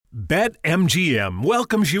BetMGM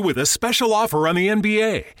welcomes you with a special offer on the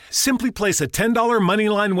NBA. Simply place a $10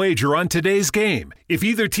 moneyline wager on today's game. If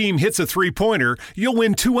either team hits a three-pointer, you'll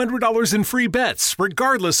win $200 in free bets,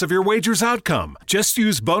 regardless of your wager's outcome. Just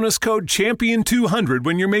use bonus code CHAMPION200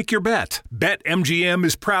 when you make your bet. BetMGM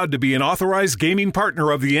is proud to be an authorized gaming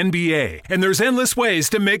partner of the NBA, and there's endless ways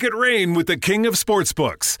to make it rain with the king of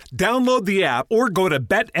sportsbooks. Download the app or go to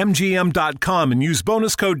BetMGM.com and use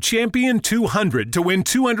bonus code CHAMPION200 to win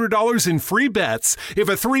 $200 in free bets if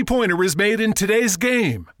a three-pointer is made in today's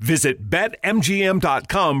game. Visit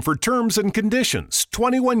BetMGM.com for terms and conditions.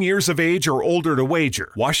 21 years of age or older to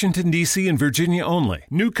wager. Washington, D.C. and Virginia only.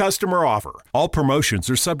 New customer offer. All promotions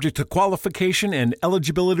are subject to qualification and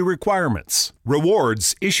eligibility requirements.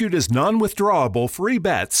 Rewards issued as non-withdrawable free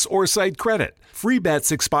bets or site credit. Free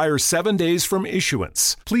bets expire 7 days from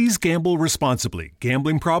issuance. Please gamble responsibly.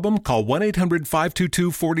 Gambling problem? Call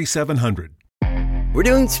 1-800-522-4700. We're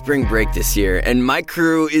doing spring break this year, and my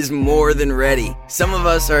crew is more than ready. Some of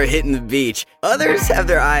us are hitting the beach. Others have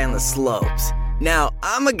their eye on the slopes. Now,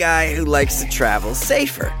 I'm a guy who likes to travel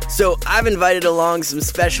safer, so I've invited along some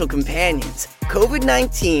special companions.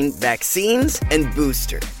 COVID-19 vaccines and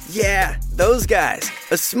booster. Yeah, those guys.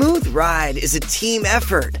 A smooth ride is a team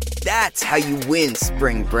effort. That's how you win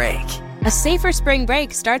spring break. A safer spring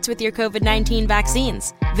break starts with your COVID-19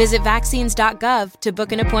 vaccines. Visit vaccines.gov to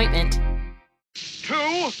book an appointment. 2,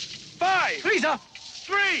 5, Lisa,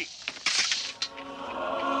 3.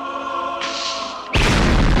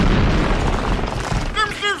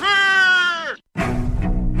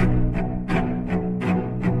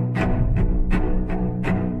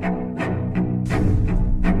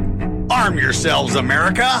 Arm yourselves,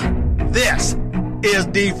 America. This is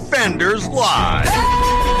Defenders Live. Here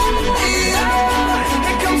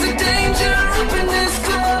comes the danger up in this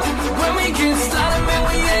club. When we get started, man,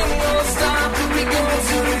 we ain't gonna stop. We gonna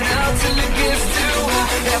turn it out till it gets too hot.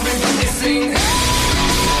 Everybody sing.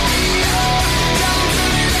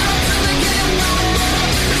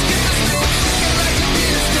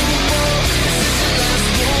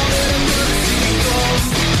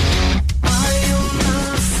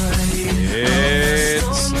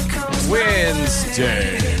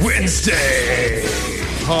 Wednesday.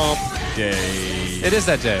 Hump day. It is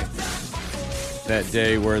that day. That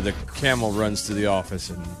day where the camel runs to the office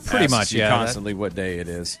and Pretty asks much, you yeah, constantly what day it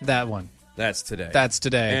is. That one. That's today. That's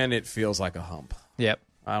today. And it feels like a hump. Yep.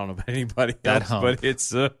 I don't know about anybody That else, hump. but it's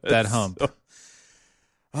That hump.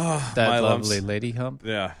 Oh, That my lovely lumps. lady hump.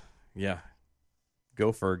 Yeah. Yeah.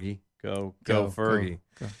 Go Fergie. Go Fergie.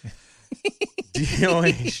 Go.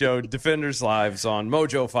 DOA Show, Defenders Lives on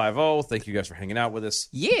Mojo 50. Thank you guys for hanging out with us.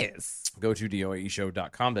 Yes. Go to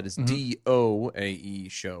DOAEshow.com. That is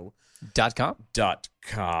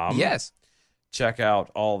DOAEshow.com. Yes. Check out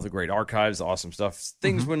all the great archives, awesome stuff.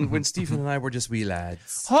 Things when Stephen and I were just wee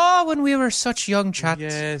lads. Oh, when we were such young chats.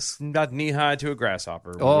 Yes, not knee-high to a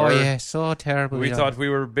grasshopper. Oh, yeah, so terrible. We young. thought we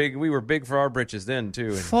were big. We were big for our britches then,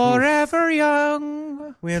 too. And Forever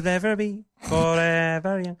young. we'll ever be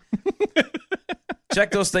forever young.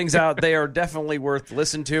 Check those things out. They are definitely worth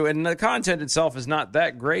listening to. And the content itself is not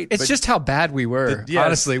that great. It's just how bad we were. Yes,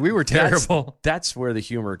 Honestly, we were terrible. That's where the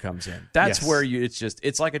humor comes in. That's Yes. where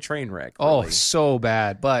it's like a train wreck. Oh, really. so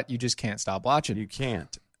bad. But you just can't stop watching. You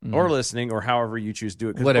can't. Or listening, or however you choose to do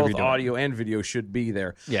it. Because Whatever both you're doing. audio and video should be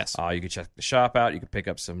there. Yes. You can check the shop out. You can pick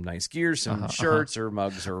up some nice gear, some shirts or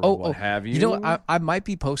mugs or what have you. You know what? I might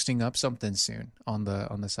be posting up something soon on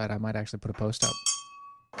the site. I might actually put a post up.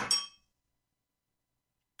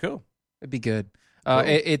 Cool. It'd be good. Cool.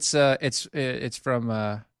 It's from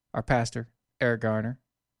our pastor, Eric Garner.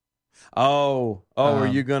 Are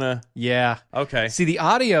you gonna? Yeah. Okay. See, the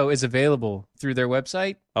audio is available through their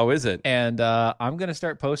website, Oh, is it? and I'm gonna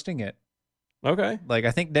start posting it. Okay. Like,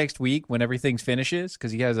 I think next week when everything finishes,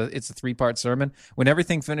 because it's a 3-part sermon. When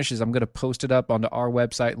everything finishes, I'm gonna post it up onto our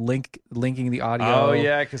website, linking the audio. Oh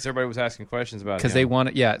yeah, because everybody was asking questions about it. because they want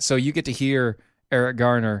it. Yeah, so you get to hear Eric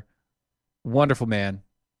Garner, wonderful man.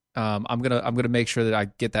 I'm gonna make sure that I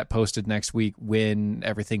get that posted next week when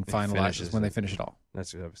everything finalizes, finishes when they it. finish it all.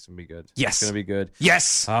 That's gonna be good. Yes. It's gonna be good.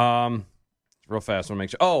 Yes. Real fast, I want to make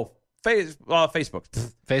sure. Oh, Facebook.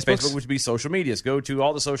 Facebook. Facebook would be social medias. Go to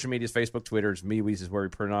all the social medias, Facebook, Twitter. MeWe's is where we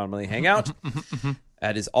predominantly hang out.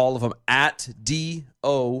 That is all of them at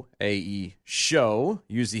DOAE Show.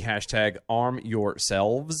 Use the hashtag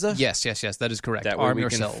 #ArmYourselves. Yes. That is correct. That way Arm we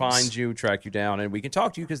yourselves. can find you, track you down, and we can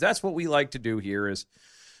talk to you, because that's what we like to do here is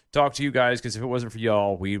talk to you guys, because if it wasn't for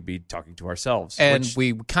y'all, we'd be talking to ourselves. And which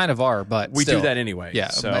we kind of are, but we still. do that anyway. Yeah,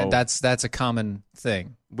 so that's a common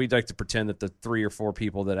thing. we'd like to pretend that the 3 or 4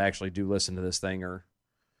 people that actually do listen to this thing are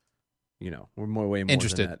we're way more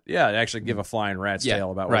Interested. than that. Yeah, actually give a flying rat's Yeah,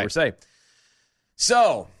 tail about what right. we're saying.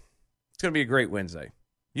 So, it's going to be a great Wednesday.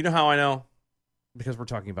 You know how I know? Because we're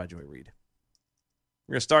talking about Joy Reid.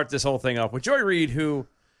 We're going to start this whole thing off with Joy Reid, who...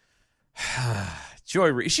 Joy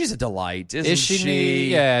Reid, she's a delight, isn't Is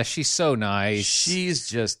she? Yeah, she's so nice. She's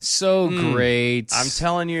just... so great. I'm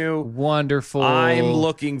telling you, wonderful. I'm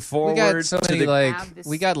looking forward we got so to many the...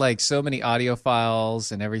 we got so many audio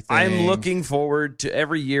files and everything. I'm looking forward to...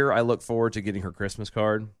 Every year, I look forward to getting her Christmas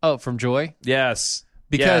card. Oh, from Joy? Yes.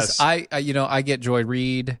 Because yes. I get Joy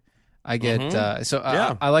Reid. I get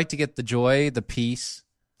Yeah. I like to get the joy, the peace,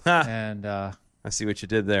 Ha. and I see what you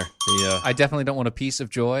did there. I definitely don't want a piece of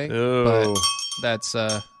joy, Oh,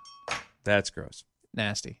 but that's gross.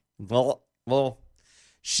 nasty. Well,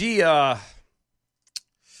 she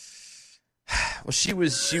she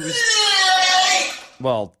was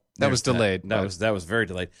well, That was there's delayed, That was very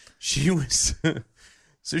delayed. She was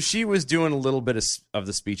so she was doing a little bit of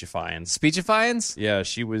the speechifying. Speechifyings? Yeah,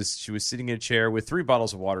 she was sitting in a chair with 3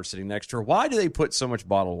 bottles of water sitting next to her. Why do they put so much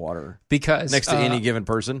bottled water Because next to any given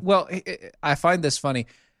person? Well, I find this funny.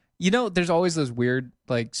 There's always those weird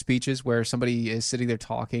speeches where somebody is sitting there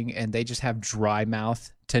talking and they just have dry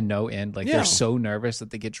mouth to no end. Like Yeah. they're so nervous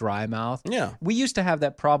that they get dry mouth. Yeah. We used to have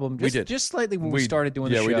that problem. We did. Just slightly when we started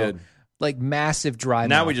doing the show. we did. Like massive dry mouth.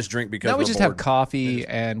 Now we just drink because now we we're just bored. have coffee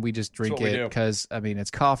and we just drink what we it do. because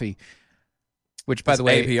it's coffee. Which, by It's the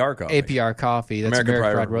way, APR coffee. APR coffee. That's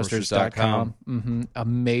AmericanPrideRoasters.com. Mm-hmm.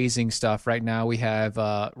 Amazing stuff. Right now we have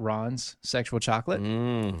Ron's Sexual Chocolate.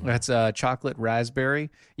 That's chocolate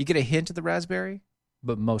raspberry. You get a hint of the raspberry,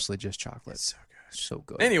 but mostly just chocolate. It's so good. So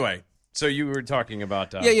good. Anyway, so you were talking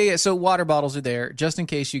about Yeah. So water bottles are there just in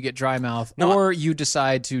case you get dry mouth or you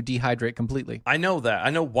decide to dehydrate completely. I know that. I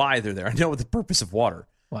know why they're there. I know the purpose of water.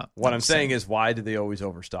 Well, What I'm saying is, why do they always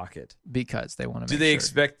overstock it? because they want to. Do they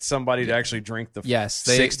expect somebody to actually drink the Yes,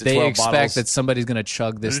 6 to they 12 expect bottles? that somebody's going to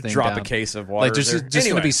chug this thing drop down. a case of water. Like just there? going to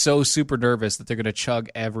Anyway. be so super nervous that they're going to chug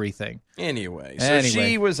everything. Anyway, so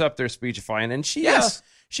she was up there speechifying, and she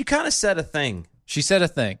she kind of said a thing. She said a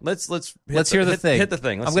thing. Let's hear the thing. Hit the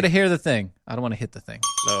thing. I'm going to hear the thing. I don't want to hit the thing.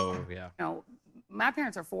 Oh yeah. My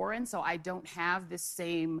parents are foreign, so I don't have this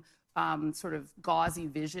same sort of gauzy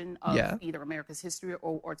vision of either America's history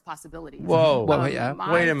or its possibilities. Whoa.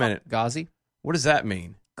 Wait a minute. Gauzy? What does that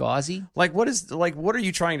mean? Gauzy? What are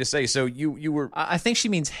you trying to say? So you were. I think she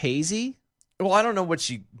means hazy. Well, I don't know what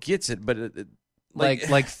she gets it, but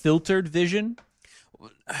like filtered vision.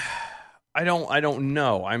 I don't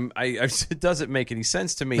know. It doesn't make any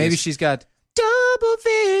sense to me. Maybe she's got double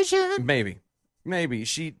vision. Maybe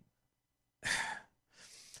she.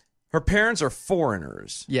 Her parents are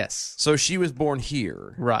foreigners. Yes. So she was born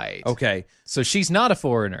here. Right. Okay. So she's not a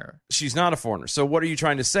foreigner. She's not a foreigner. So what are you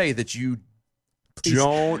trying to say? That you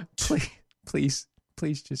don't. Please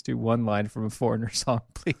just do one line from a foreigner song,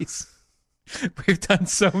 please. We've done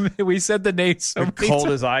so many. We said the name so many Cold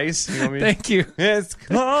times. as ice. You know what I mean? Thank you. It's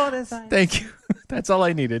cold as ice. Thank you. That's all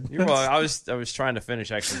I needed. Well, I was trying to finish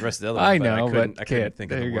actually the rest of the other one. I but know, I couldn't, but I couldn't can't. think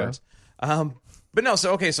There of the you go. words. But no,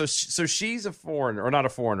 so she's a foreigner, or not a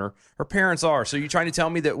foreigner. Her parents are. So you're trying to tell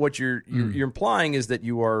me that what you're implying is that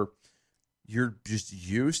you're just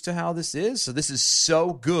used to how this is. So this is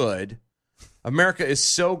so good. America is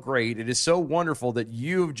so great. It is so wonderful that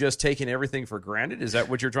you've just taken everything for granted. Is that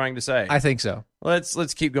what you're trying to say? I think so.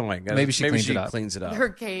 Let's keep going. Maybe she cleans it up.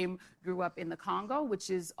 Grew up in the Congo, which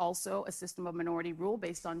is also a system of minority rule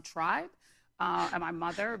based on tribe. And my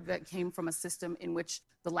mother that came from a system in which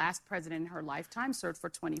the last president in her lifetime served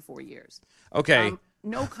for 24 years. Okay.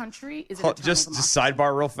 No country is an eternal just democracy.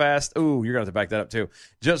 sidebar real fast. Ooh, you're gonna have to back that up too.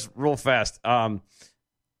 Just real fast.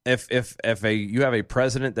 If you have a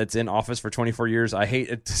president that's in office for 24 years, I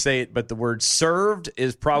hate to say it, but the word served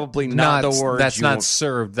is probably not the word. That's not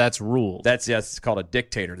served. That's ruled. It's called a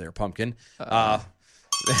dictator there, pumpkin.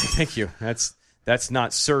 Thank you. That's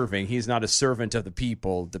not serving. He's not a servant of the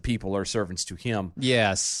people. The people are servants to him.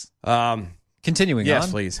 Yes. Continuing on.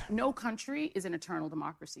 Yes, please. No country is an eternal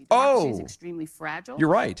democracy. Democracy is extremely fragile. You're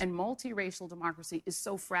right. And multiracial democracy is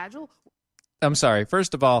so fragile. I'm sorry.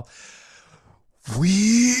 First of all,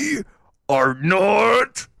 We are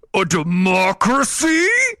not a democracy.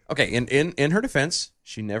 Okay, in her defense,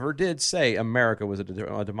 she never did say America was a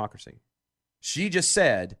democracy. She just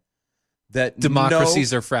said that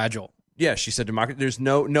democracies are fragile. Yeah, she said democracy. There's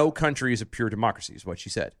no country is a pure democracy, is what she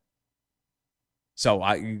said. So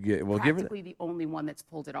we'll give it. Practically the only one that's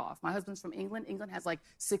pulled it off. My husband's from England. England has like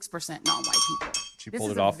 6% non-white people. She This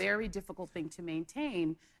pulled is it off. a very difficult thing to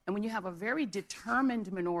maintain. And when you have a very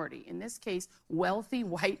determined minority, in this case, wealthy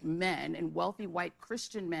white men and wealthy white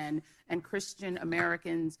Christian men and Christian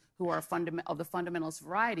Americans who are of the fundamentalist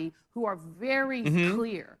variety, who are very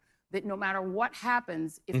clear that no matter what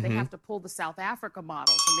happens, if they have to pull the South Africa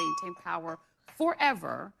model to maintain power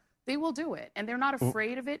forever, they will do it. And they're not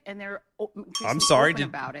afraid of it, and they're increasingly open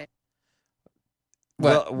about it.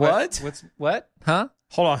 What? What? Huh?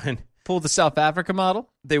 Hold on. Pull the South Africa model?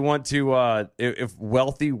 They want to, if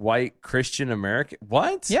wealthy white Christian American,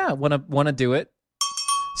 what? Yeah, want to do it.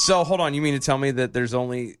 So hold on, you mean to tell me that there's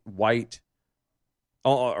only white,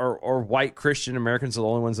 or white Christian Americans are the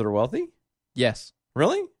only ones that are wealthy? Yes.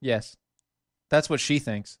 Really? Yes. That's what she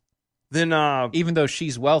thinks. Then, even though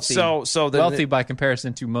she's wealthy, so then wealthy by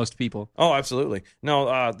comparison to most people. Oh, absolutely.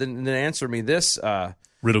 No, then answer me this.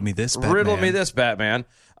 Riddle me this, Batman. Riddle me this, Batman.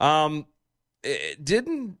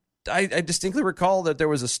 I distinctly recall that there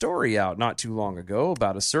was a story out not too long ago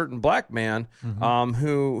about a certain black man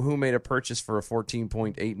who made a purchase for a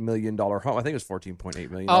 $14.8 million home. I think it was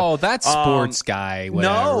 $14.8 million. Oh, that's sports guy.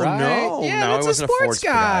 Whatever, No, right? no, yeah, no, that's it wasn't a sports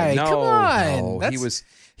guy. No, Come on, no.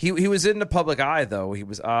 He was in the public eye though. He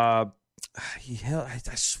was I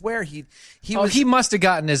swear he was. He must have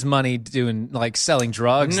gotten his money doing like selling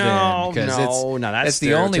drugs. No, then, no, that's it's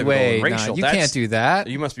the only stereotypical way. and racial. You can't do that.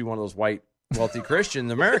 You must be one of those white wealthy Christian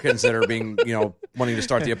Americans that are being, wanting to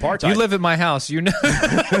start the apartheid. You live at my house, you know.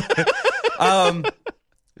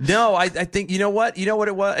 No, I think you know what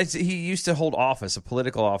it was. He used to hold office, a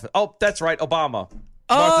political office. Oh, that's right, Obama.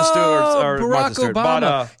 Martha Stewart, or Barack Martha Stewart. Obama.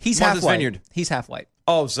 But, He's Martha's half white. Vineyard. He's half white.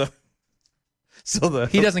 Oh, so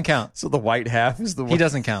He doesn't count. So the white half is the He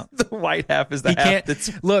doesn't count. The white half is the He half can't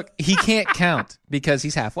that's look. He can't count because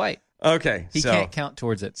he's half white. okay. He so, can't count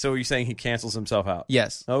towards it. So you're saying he cancels himself out?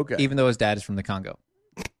 Yes. Okay. Even though his dad is from the Congo.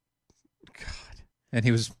 God. And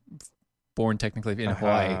he was born technically in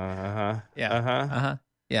Hawaii. Yeah.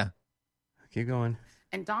 Yeah. Keep going.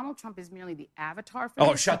 And Donald Trump is merely the avatar for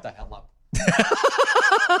Oh, this. shut the hell up.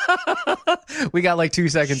 We got like 2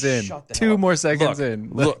 seconds in. Shut the 2 hell up. more seconds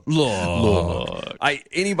Look, in. Look.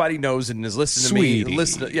 Anybody knows and is listening to me.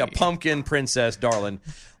 Sweetie. Pumpkin princess, darling.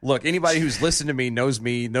 Look, anybody who's listened to me, knows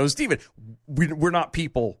Steven. We're not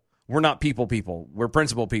people. We're not people. We're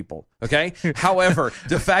principal people. Okay. However,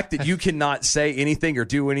 the fact that you cannot say anything or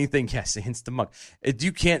do anything, yes, hence the mug.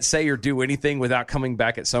 You can't say or do anything without coming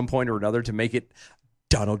back at some point or another to make it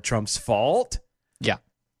Donald Trump's fault. Yeah.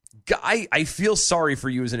 I feel sorry for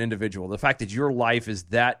you as an individual. The fact that your life is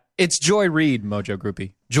that. It's Joy Reid, Mojo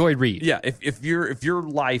Groupie. Joy Reid. Yeah, if your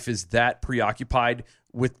life is that preoccupied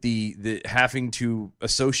with the having to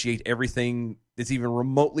associate everything that's even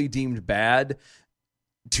remotely deemed bad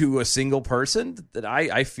to a single person, that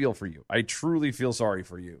I feel for you. I truly feel sorry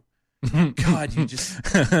for you. God, you just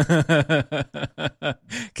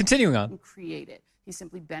Continuing on. Create it. He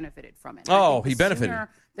simply benefited from it. Oh, I think he the benefited. sooner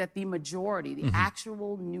that the majority, the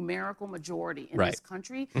actual numerical majority in Right. this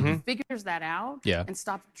country figures that out Yeah. and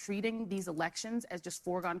stop treating these elections as just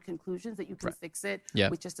foregone conclusions that you can fix it Yeah.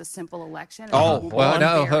 with just a simple election. Oh, and it will be well,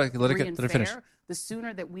 no, fair, let her free and finish. fair, the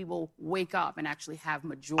sooner that we will wake up and actually have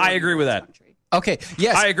majority. I agree in with this that. country. Okay,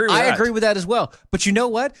 yes. I agree with that. I agree with that as well. But you know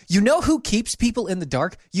what? You know who keeps people in the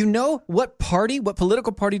dark? You know what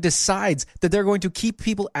political party decides that they're going to keep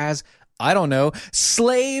people as, I don't know,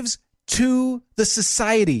 slaves to the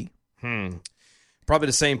society? Probably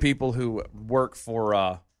the same people who work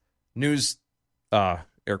for news,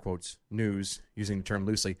 air quotes, news, using the term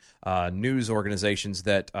loosely, news organizations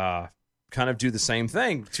that kind of do the same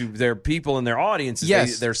thing to their people and their audiences.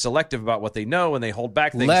 Yes. They're selective about what they know and they hold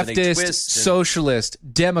back things and they Leftist, twist. And,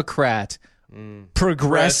 socialist, Democrat,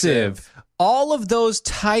 progressive. All of those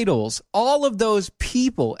titles, all of those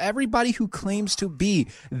people, everybody who claims to be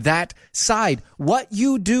that side, what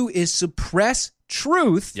you do is suppress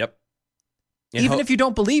truth. Yep. Even if you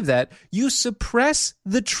don't believe that, you suppress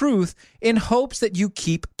the truth in hopes that you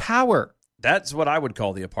keep power. That's what I would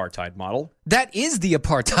call the apartheid model. That is the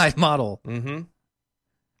apartheid model.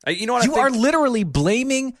 You know what? You are literally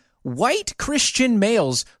blaming white Christian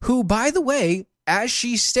males who, by the way, as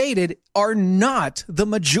she stated, are not the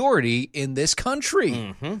majority in this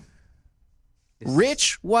country.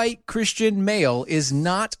 Rich white Christian male is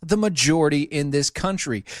not the majority in this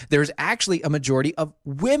country. There's actually a majority of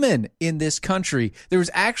women in this country. There's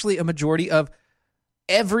actually a majority of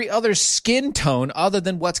every other skin tone other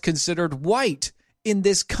than what's considered white in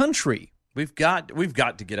this country. We've got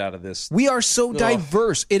to get out of this. We are so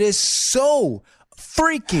diverse. It is so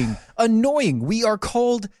freaking annoying. We are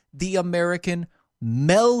called the American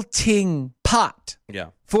melting pot. Yeah.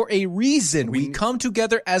 For a reason, we come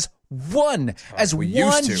together as one, as we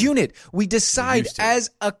one used to. unit. We decide used to. as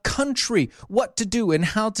a country what to do and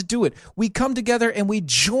how to do it. We come together and we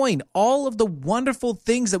join all of the wonderful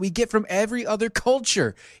things that we get from every other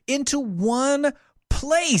culture into one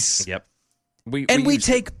place. Yep. We used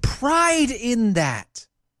to. take pride in that.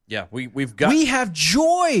 Yeah, we've got. We have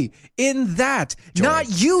joy in that.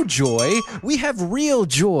 Not you joy. We have real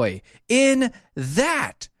joy in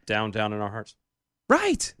that. down in our hearts.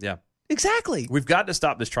 Right. Yeah. Exactly. We've got to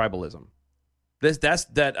stop this tribalism.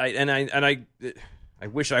 I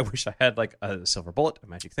wish I had like a silver bullet, a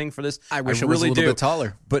magic thing for this. I wish I was a little bit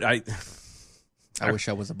taller. But I wish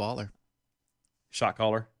I was a baller. Shot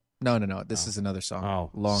caller. No. This is another song. Oh,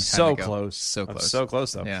 long time so ago. close. So close. So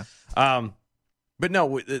close though. Yeah. But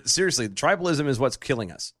no, seriously, tribalism is what's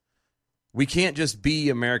killing us. We can't just be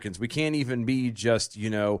Americans. We can't even be just,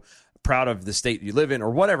 proud of the state you live in or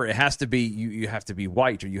whatever. It has to be, you have to be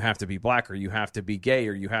white or you have to be black or you have to be gay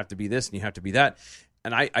or you have to be this and you have to be that.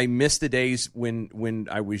 And I miss the days when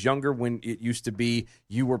I was younger, when it used to be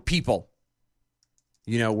you were people.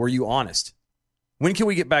 Were you honest? When can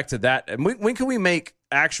we get back to that? And when can we make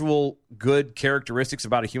actual good characteristics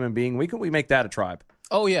about a human being? When can we make that a tribe?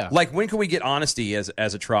 Oh, yeah. Like, when can we get honesty as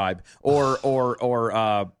a tribe or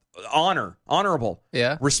honorable?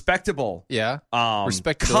 Yeah. Respectable. Yeah.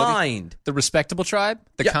 Respectability. Kind. The respectable tribe?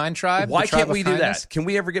 The kind tribe? Why the tribe can't we of do kindness? that? Can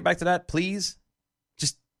we ever get back to that, please?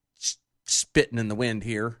 Just spitting in the wind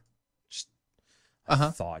here. Just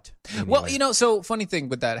thought. Well, so funny thing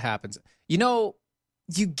with that happens. You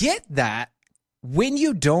get that when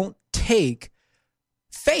you don't take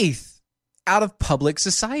faith out of public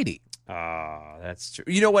society. That's true.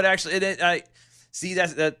 You know what? Actually, I see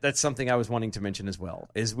that's something I was wanting to mention as well.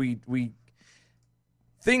 Is we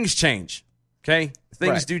things change. Okay,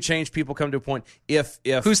 things Right. do change. People come to a point. If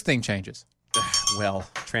Whose thing changes? well,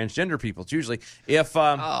 transgender people's usually. If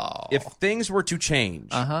things were to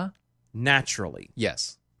change naturally,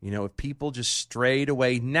 Yes. if people just strayed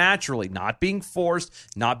away naturally, not being forced,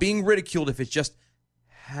 not being ridiculed, if it just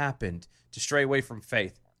happened to stray away from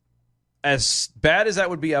faith. As bad as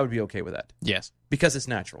that would be, I would be okay with that. Yes. Because it's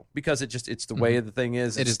natural. Because it's the way the thing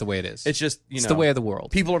is. It is the way it is. It's just, It's the way of the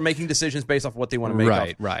world. People are making decisions based off what they want to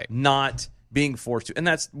make Right. not being forced to. And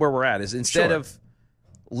that's where we're at, is instead Sure. of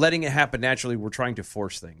letting it happen naturally, we're trying to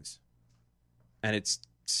force things. And it's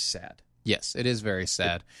sad. Yes, it is very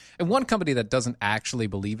sad. And one company that doesn't actually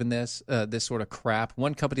believe in this sort of crap,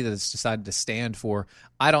 one company that has decided to stand for,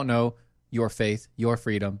 I don't know, your faith, your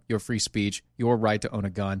freedom, your free speech, your right to own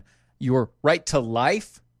a gun, your right to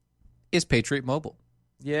life, is Patriot Mobile.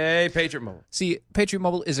 Yay, Patriot Mobile. See, Patriot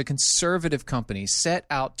Mobile is a conservative company set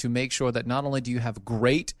out to make sure that not only do you have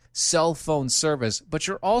great cell phone service, but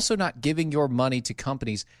you're also not giving your money to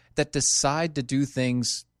companies that decide to do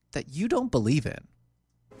things that you don't believe in.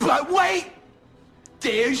 But wait,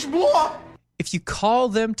 there's more. If you call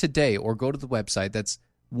them today or go to the website, that's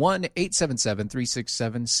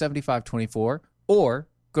 1-877-367-7524, or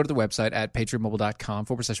go to the website at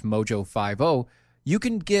patriotmobile.com/mojo50, you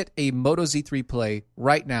can get a Moto Z3 Play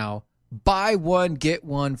right now. Buy one, get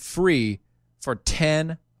one free for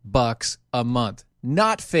 $10 a month.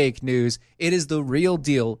 Not fake news. It is the real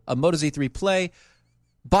deal. A Moto Z3 Play.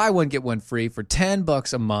 Buy one, get one free for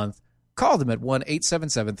 $10 a month. Call them at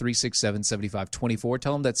 1-877-367-7524.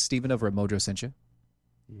 Tell them that Steven over at Mojo sent you.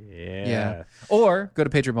 Yeah. Or go to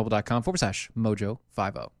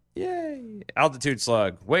patriotmobile.com/mojo50. Yay. Altitude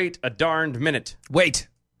Slug. Wait a darned minute. Wait.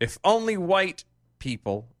 If only white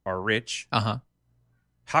people are rich, Uh-huh.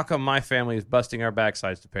 how come my family is busting our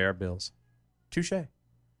backsides to pay our bills? Touche.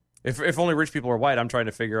 If only rich people are white, I'm trying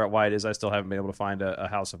to figure out why it is I still haven't been able to find a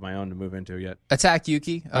house of my own to move into yet. Attack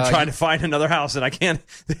Yuki. I'm trying to find another house, and I can't.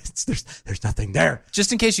 There's nothing there.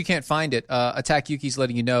 Just in case you can't find it, Attack Yuki's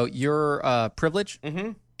letting you know your privilege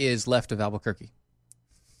is left of Albuquerque.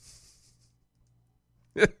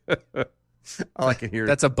 All I can hear.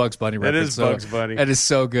 That's a Bugs Bunny That reference. is Bugs Bunny. That is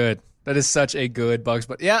so good. That is such a good Bugs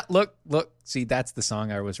Bunny. Yeah, look. See, that's the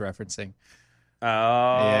song I was referencing. Oh,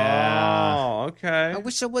 Yeah. okay. I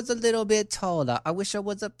wish I was a little bit taller. I wish I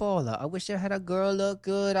was a baller. I wish I had a girl look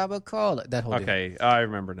good. I would call it. That whole deal. Okay, I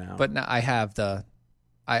remember now. But now I have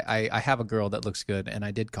I have a girl that looks good, and I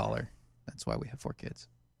did call her. That's why we have 4 kids.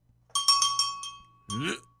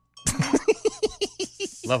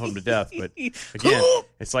 Love them to death, but again,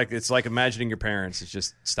 it's like imagining your parents. It's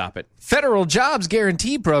just stop it. Federal jobs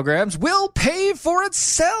guarantee programs will pay for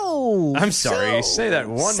itself. I'm sorry. Say that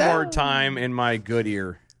one more time in my good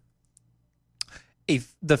ear.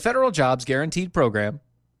 The federal jobs guaranteed program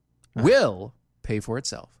will pay for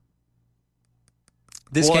itself.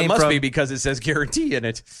 This Well, it came must from be because it says guarantee in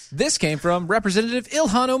it. this came from Representative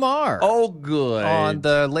Ilhan Omar. Oh, good. On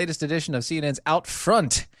the latest edition of CNN's Out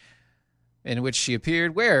Front, in which she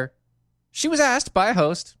appeared, where she was asked by a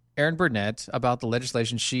host, Aaron Burnett, about the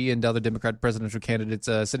legislation she and other Democratic presidential candidates,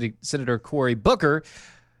 Senator Cory Booker,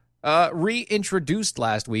 reintroduced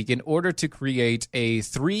last week in order to create a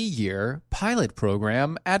 3-year pilot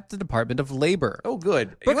program at the Department of Labor. Oh,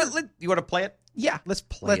 good. You want to play it? Yeah, Let's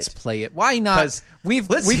play Let's it. play it. Why not? We've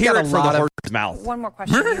hear got it a from lot the of horse's mouth. One more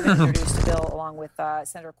question. You've introduced a bill along with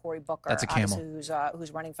Senator Cory Booker, That's a camel. who's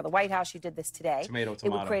running for the White House. You did this today. Tomato. It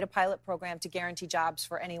would create a pilot program to guarantee jobs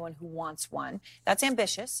for anyone who wants one. That's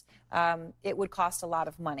ambitious. It would cost a lot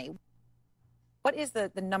of money. What is the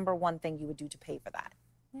number one thing you would do to pay for that?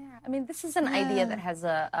 Yeah, I mean, this is an idea that has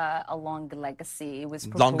a long legacy. It was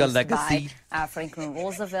proposed by Franklin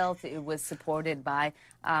Roosevelt. It was supported by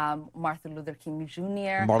Martin Luther King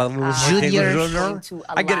Jr.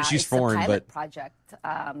 I get it. She's foreign, but project,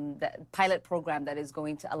 the pilot program that is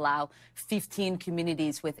going to allow 15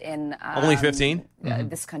 communities within only 15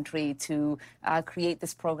 this country to create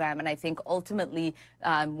this program. And I think ultimately,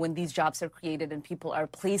 when these jobs are created and people are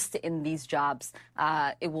placed in these jobs,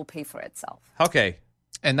 it will pay for itself. Okay.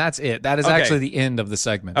 And that's it. That is actually the end of the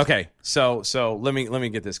segment. Okay, so let me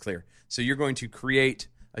get this clear. So you're going to create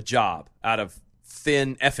a job out of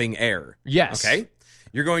thin effing air. Yes. Okay.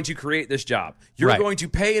 You're going to create this job. You're going to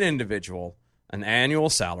pay an individual an annual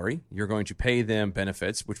salary. You're going to pay them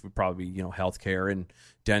benefits, which would probably be, health care and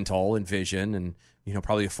dental and vision and,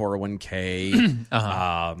 probably a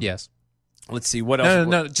 401k. Yes. Let's see. What else?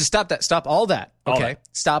 No. Just stop that. Stop all that. Okay.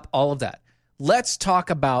 Stop all of that. Let's talk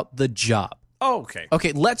about the job. Oh, okay.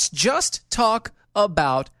 Okay, let's just talk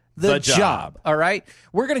about the job. All right?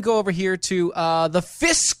 We're going to go over here to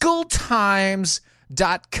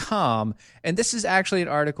thefiscaltimes.com, and this is actually an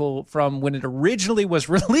article from when it originally was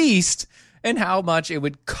released and how much it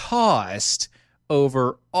would cost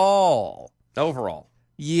overall.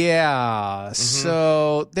 Yeah.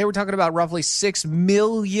 So they were talking about roughly 6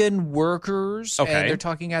 million workers, and they're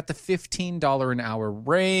talking at the $15 an hour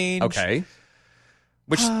range. Okay.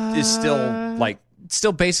 Which is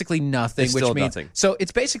still basically nothing. It's still nothing. So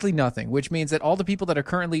it's basically nothing, which means that all the people that are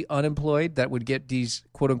currently unemployed that would get these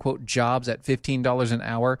quote unquote jobs at $15 an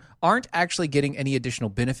hour aren't actually getting any additional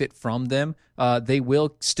benefit from them. They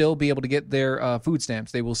will still be able to get their food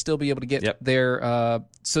stamps. They will still be able to get their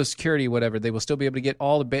Social Security, whatever. They will still be able to get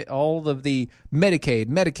all of the Medicaid,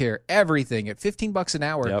 Medicare, everything at $15 an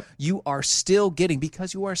hour. Yep. You are still getting,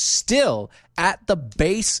 because you are still at the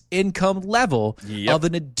base income level of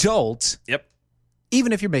an adult. Yep.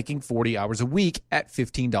 Even if you're making 40 hours a week at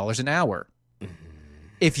 $15 an hour.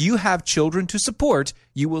 If you have children to support,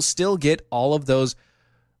 you will still get all of those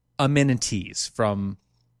amenities from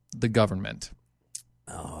the government.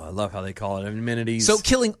 Oh, I love how they call it amenities. So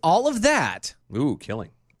killing all of that. Ooh,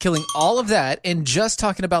 killing all of that and just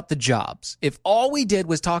talking about the jobs. If all we did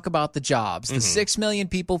was talk about the jobs, the 6 million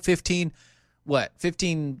people, $15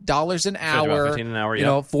 an hour, 15 an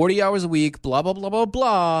hour, 40 hours a week, blah, blah, blah, blah,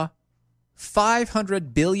 blah.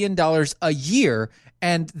 $500 billion a year,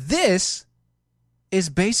 and this is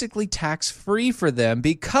basically tax-free for them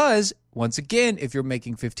because, once again, if you're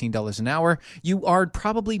making $15 an hour, you are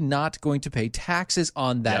probably not going to pay taxes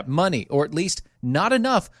on that money, or at least not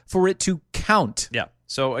enough for it to count. Yeah.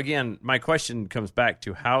 So, again, my question comes back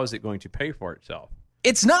to how is it going to pay for itself?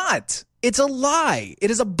 It's not. It's a lie. It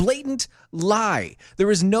is a blatant lie. There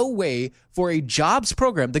is no way for a jobs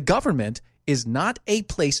program. The government is not a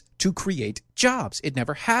place to create jobs. It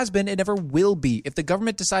never has been. It never will be. If the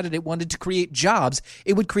government decided it wanted to create jobs,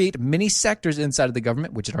 it would create many sectors inside of the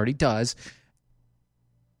government, which it already does.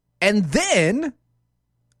 And then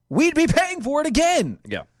we'd be paying for it again.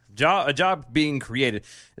 Yeah. A job being created.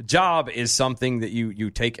 A job is something that you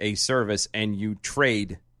take a service and you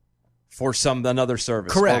trade for another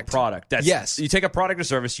service Correct. or product. Yes. You take a product or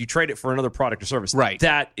service, you trade it for another product or service. Right.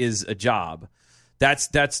 That is a job.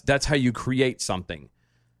 That's how you create something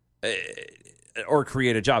or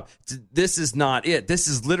create a job. This is not it. This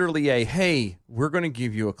is literally hey, we're going to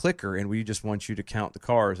give you a clicker and we just want you to count the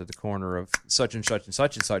cars at the corner of such and such and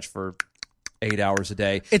such and such for 8 hours a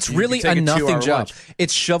day. It's really a nothing job.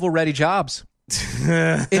 It's shovel-ready jobs.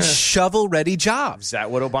 It's shovel-ready jobs. Is that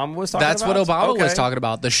what Obama was talking about? That's what Obama was talking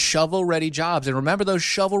about, the shovel-ready jobs. And remember those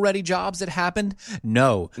shovel-ready jobs that happened?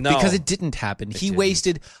 No, because it didn't happen. He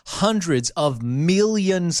wasted hundreds of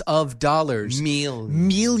millions of dollars.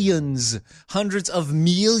 Millions. Hundreds of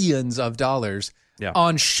millions of dollars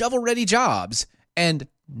on shovel-ready jobs and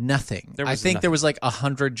nothing. I think there was like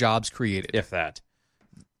 100 jobs created. If that.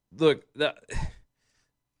 Look,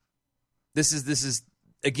 this is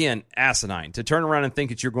again, asinine to turn around and think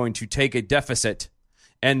that you're going to take a deficit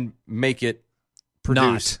and make it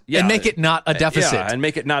produce. And make it not a deficit. Yeah, and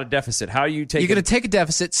make it not a deficit. How you take You're going to take a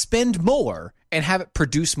deficit, spend more, and have it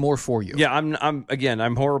produce more for you. Yeah,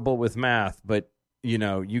 I'm horrible with math, but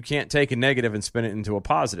you can't take a negative and spin it into a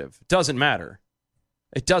positive. It doesn't matter.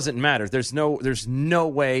 It doesn't matter. There's no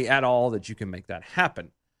way at all that you can make that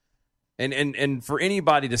happen. And for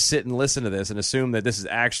anybody to sit and listen to this and assume that this is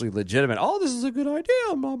actually legitimate, this is a good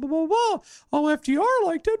idea, blah, blah, blah, blah. FDR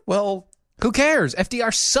liked it. Well, who cares?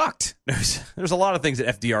 FDR sucked. There's a lot of things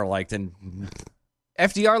that FDR liked, and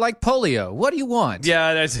FDR liked polio. What do you want?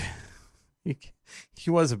 Yeah, he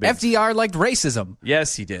was a big... FDR liked racism.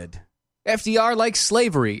 Yes, he did. FDR liked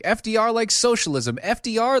slavery. FDR liked socialism.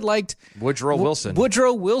 FDR liked... Woodrow Wilson.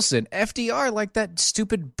 FDR liked that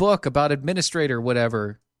stupid book about administrator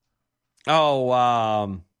whatever.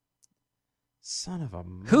 Oh, son of a...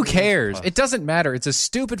 Who cares? It doesn't matter. It's a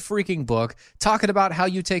stupid freaking book talking about how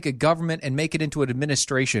you take a government and make it into an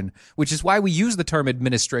administration, which is why we use the term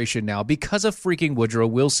administration now, because of freaking Woodrow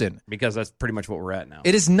Wilson. Because that's pretty much what we're at now.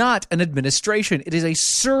 It is not an administration. It is a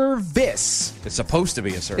service. It's supposed to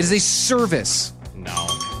be a service. It is a service. No.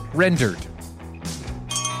 Rendered.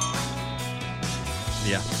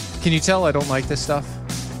 Yeah. Can you tell I don't like this stuff?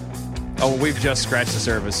 Oh, we've just scratched the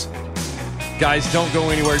surface. Guys, don't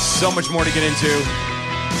go anywhere. So much more to get into.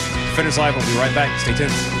 Defenders Live will be right back. Stay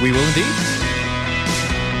tuned. We will indeed.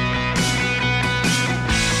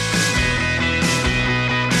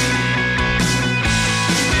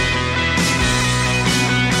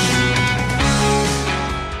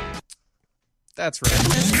 That's right.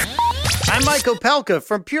 I'm Mike Opelka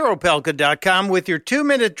from PureOpelka.com with your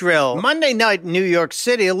 2-minute drill. Monday night in New York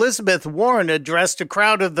City, Elizabeth Warren addressed a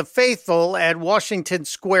crowd of the faithful at Washington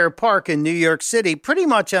Square Park in New York City, pretty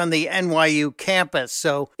much on the NYU campus.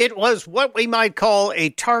 So it was what we might call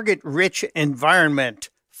a target-rich environment,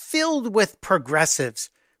 filled with progressives.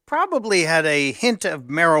 Probably had a hint of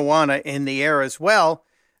marijuana in the air as well,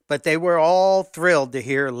 but they were all thrilled to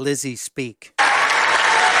hear Lizzie speak.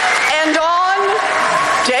 And on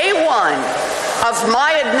day one of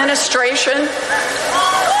my administration,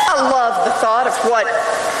 I love the thought of what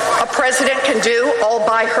a president can do all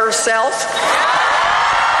by herself.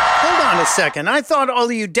 Hold on a second. I thought all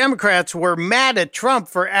of you Democrats were mad at Trump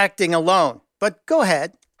for acting alone. But go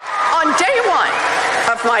ahead. On day one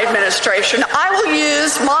of my administration, I will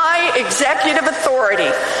use my executive authority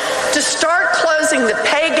to start closing the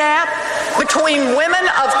pay gap between women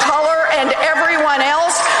of color and everyone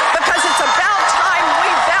else, because it's about time we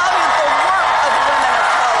valued the work of women of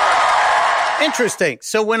color. Interesting.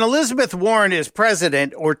 So when Elizabeth Warren is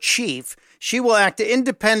president or chief, she will act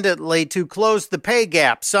independently to close the pay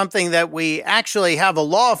gap, something that we actually have a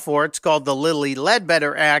law for. It's called the Lilly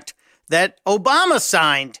Ledbetter Act that Obama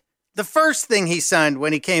signed. The first thing he signed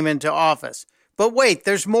when he came into office. But wait,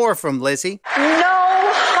 there's more from Lizzie. No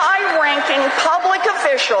high-ranking public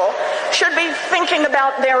official should be thinking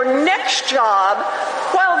about their next job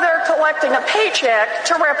while they're collecting a paycheck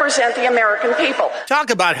to represent the American people. Talk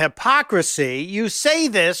about hypocrisy. You say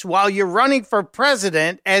this while you're running for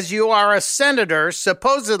president as you are a senator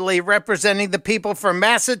supposedly representing the people from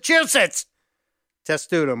Massachusetts.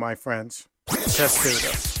 Testudo, my friends.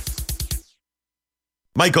 Testudo.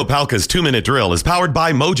 Mike Opelka's 2-minute drill is powered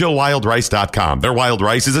by MojoWildRice.com. Their wild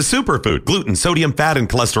rice is a superfood, gluten, sodium, fat, and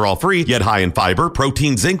cholesterol-free, yet high in fiber,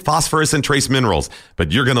 protein, zinc, phosphorus, and trace minerals.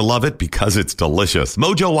 But you're going to love it because it's delicious.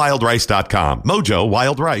 MojoWildRice.com.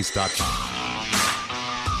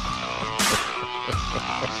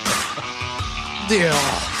 MojoWildRice.com. Deal.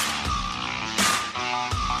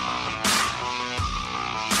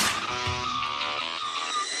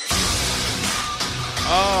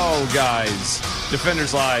 Oh, guys.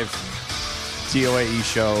 Defenders Live, DOAE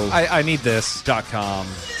show. I need this. .com.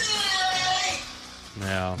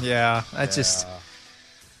 Yeah. Yeah, I just...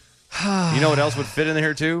 You know what else would fit in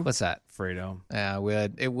here, too? What's that? Fredo. Yeah,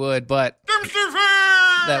 it would, but...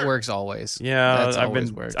 That works always. Yeah, That's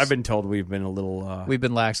always works. I've been told we've been a little... we've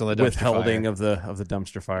been lax on the dumpster withholding fire. of the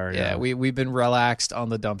dumpster fire. Yeah, we've been relaxed on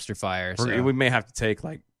the dumpster fire. So. We may have to take,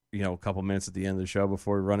 a couple minutes at the end of the show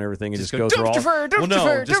before we run everything and just go through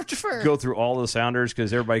go through all the sounders,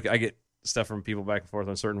 because everybody, I get stuff from people back and forth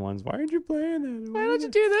on certain ones. Why aren't you playing that? Why don't you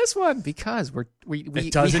do this one? Because we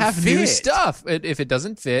doesn't have fit. new stuff. If it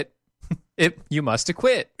doesn't fit, you must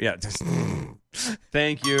acquit. Yeah.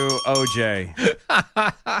 Thank you, OJ.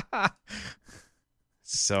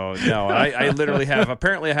 So no, I literally have.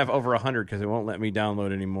 Apparently, I have over 100 because it won't let me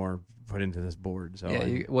download anymore. Put into this board. So yeah,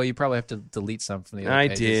 you probably have to delete some from the other I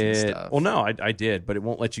pages did. and stuff. Well, no, I did, but it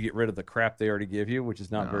won't let you get rid of the crap they already give you, which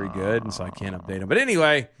is not very good, and so I can't update them. But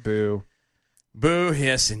anyway, boo,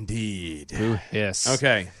 hiss, indeed, boo hiss.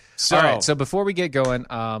 Okay, so all right. So before we get going,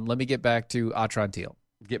 let me get back to Atrantil.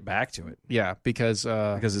 Get back to it, yeah, because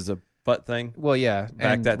it's a butt thing. Well, yeah,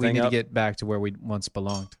 back and that we thing need up. to get back to where we once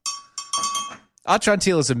belonged.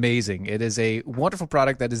 Atrantil is amazing. It is a wonderful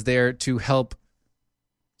product that is there to help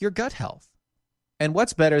your gut health. And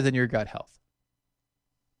what's better than your gut health?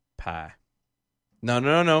 Pie.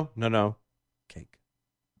 No. Cake.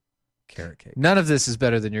 Carrot cake. None of this is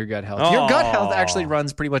better than your gut health. Your gut health actually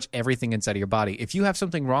runs pretty much everything inside of your body. If you have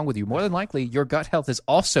something wrong with you, more than likely, your gut health is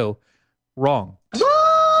also wrong.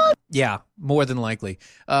 Yeah, more than likely.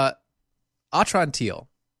 Atrantil,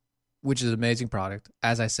 which is an amazing product,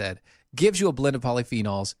 as I said, gives you a blend of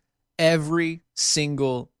polyphenols every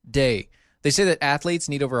single day. They say that athletes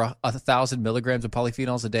need over 1,000 milligrams of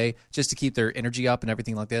polyphenols a day just to keep their energy up and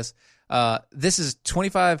everything like this. This is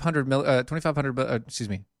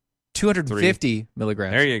 250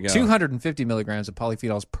 milligrams. There you go. 250 milligrams of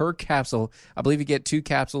polyphenols per capsule. I believe you get 2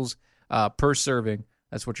 capsules per serving.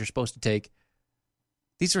 That's what you're supposed to take.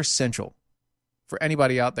 These are essential for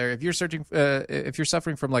anybody out there. If you're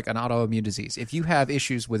suffering from like an autoimmune disease, if you have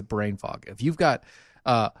issues with brain fog, if you've got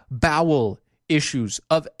bowel issues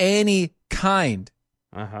of any kind,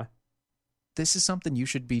 this is something you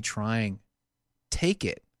should be trying. Take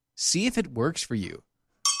it. See if it works for you.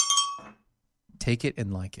 Take it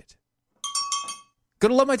and like it. Go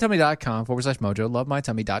to lovemytummy.com/mojo,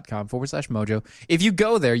 lovemytummy.com/mojo. If you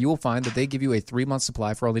go there, you will find that they give you a 3-month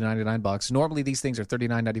supply for only $99. Normally, these things are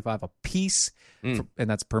 $39.95 a piece, and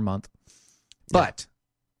that's per month. But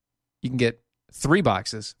you can get 3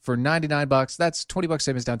 boxes for $99. That's $20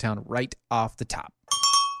 savings downtown right off the top.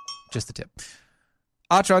 Just the tip.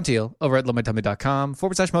 Atrantil over at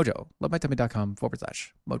lovemytummy.com/mojo.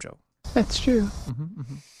 Lovemytummy.com/mojo. That's true.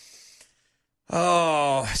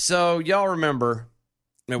 Oh, so y'all remember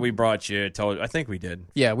that we brought you? I think we did.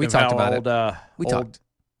 Yeah, we talked about it. We talked.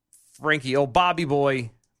 Frankie, old Bobby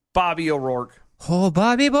boy, Bobby O'Rourke. Oh,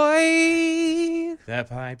 Bobby boy.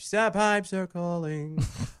 The pipes are calling.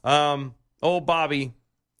 Old Bobby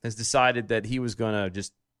has decided that he was going to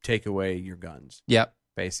just take away your guns. Yep.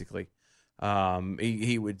 Basically.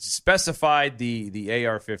 He would specify the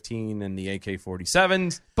AR-15 and the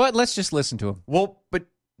AK-47s. But let's just listen to him. Well, but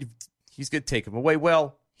he's going to take them away.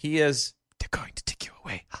 Well, he is. They're going to take you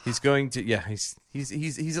away. He's going to. Yeah, he's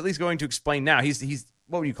at least going to explain now. He's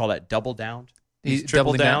what would you call that? Double down. He's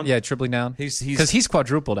triple down. Yeah, tripling down. Because he's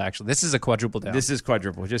quadrupled. Actually, this is a quadruple down. This is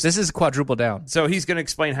quadruple. This is quadruple down. So he's going to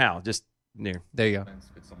explain how. Just near. There you go.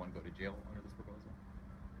 Could someone go to jail under this proposal?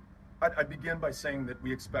 I'd begin by saying that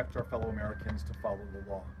we expect our fellow Americans to follow the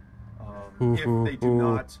law. If they do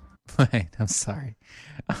not. Wait, I'm sorry.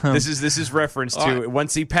 This is reference to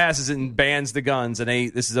once he passes it and bans the guns, and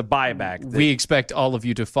this is a buyback. We expect all of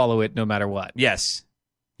you to follow it no matter what. Yes,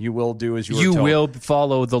 you will do as you are told. You will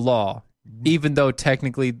follow the law, even though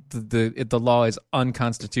technically the law is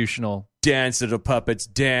unconstitutional. Dance, little puppets,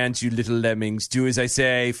 dance, you little lemmings. Do as I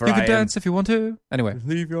say, for you can dance if you want to. Anyway,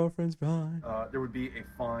 leave your friends behind. There would be a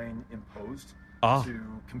fine imposed to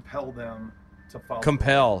compel them to follow.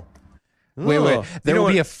 Compel. Wait. There will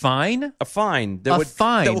be a fine? A fine.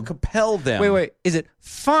 Fine. That will compel them. Wait. Is it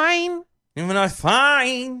fine? Even a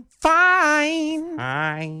fine.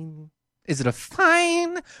 Fine. Is it a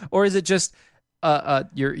fine? Or is it just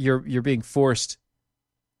you're being forced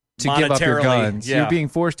to give up your guns? Yeah. You're being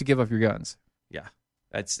forced to give up your guns. Yeah.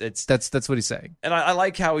 That's what he's saying. And I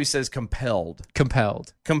like how he says compelled.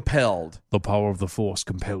 Compelled. The power of the force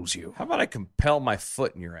compels you. How about I compel my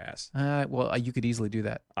foot in your ass? Well, you could easily do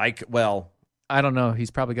that. I don't know.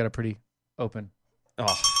 He's probably got a pretty open.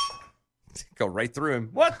 Oh, go right through him.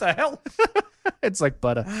 What the hell? It's like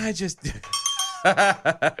butter. I just.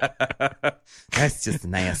 That's just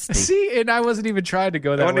nasty. See, and I wasn't even trying to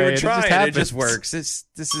go that way. It just works. This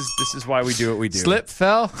is why we do what we do. Slip,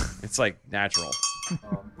 fell. It's like natural.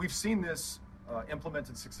 We've seen this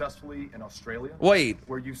implemented successfully in Australia. Wait.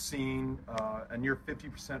 Where you've seen a near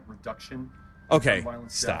 50% reduction. Okay.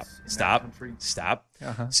 Violence Stop.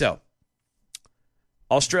 Uh-huh. So,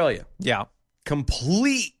 Australia. Yeah.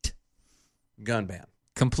 Complete gun ban.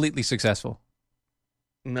 Completely successful.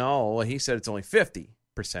 No, he said it's only 50%.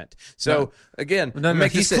 So again,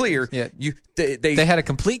 make this clear. Yeah. They had a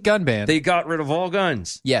complete gun ban. They got rid of all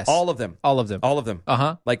guns. Yes. All of them.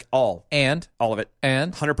 Uh-huh. Like all. And all of it.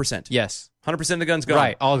 And 100%. Yes. 100% of the guns gone.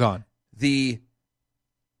 Right, all gone. The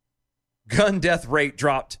gun death rate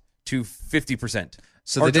dropped to 50%.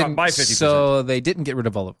 So or they dropped didn't. by 50%. So they didn't get rid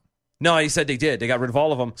of all of them. No, he said they did. They got rid of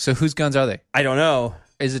all of them. So whose guns are they? I don't know.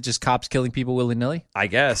 Is it just cops killing people willy nilly? I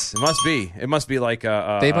guess it must be. It must be like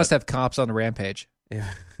they must have cops on a rampage. Yeah,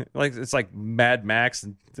 like it's like Mad Max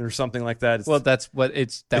or something like that. Well, that's what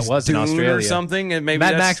that was Dune in Australia or something. And maybe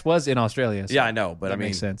Mad Max was in Australia. So yeah, I know, but that I mean,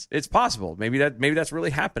 makes sense. It's possible. Maybe that's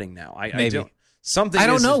really happening now. Maybe. I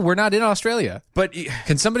don't know. We're not in Australia. But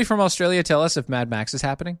can somebody from Australia tell us if Mad Max is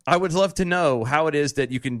happening? I would love to know how it is that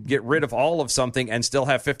you can get rid of all of something and still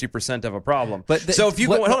have 50% of a problem. But so if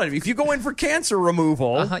you if you go in for cancer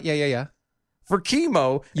removal, yeah. For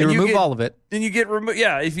chemo, you remove all of it, and you get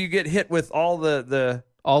if you get hit with all the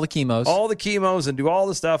chemos and do all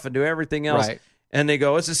the stuff and do everything else. Right. And they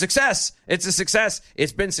go, it's a success. It's a success.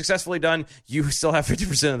 It's been successfully done. You still have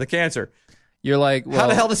 50% of the cancer. You're like, well, how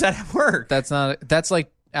the hell does that work? That's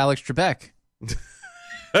like Alex Trebek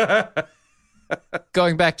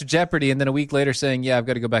going back to Jeopardy and then a week later saying, yeah, I've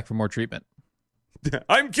got to go back for more treatment.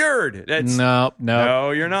 I'm cured.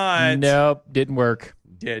 No, you're not. Nope, didn't work.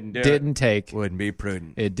 Didn't take. Wouldn't be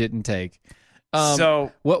prudent. It didn't take.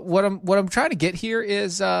 So what I'm trying to get here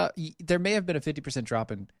is there may have been a 50%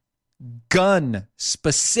 drop in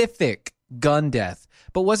specific gun death,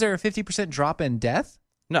 but was there a 50% drop in death?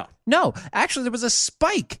 No. Actually, there was a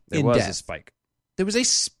spike in death. There was a spike. There was a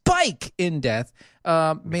spike in death,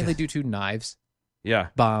 mainly due to knives,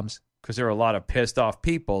 bombs, because there were a lot of pissed off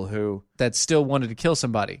people that still wanted to kill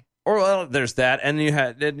somebody. Or well, there's that, and you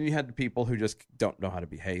had the people who just don't know how to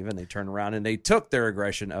behave, and they turn around and they took their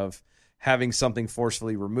aggression of having something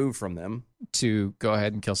forcefully removed from them to go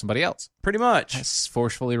ahead and kill somebody else. Pretty much, that's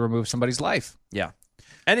forcefully remove somebody's life. Yeah,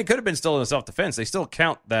 and it could have been still in self-defense. They still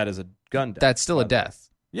count that as a gun death. That's still a death.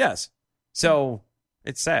 Yes, so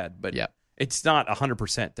it's sad, but it's not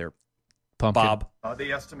 100% there. Pumpkin. Bob,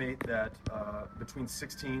 they estimate that between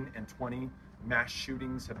 16 and 20 mass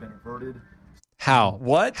shootings have been averted. How?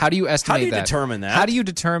 What? How do you estimate that? How do you determine that? How do you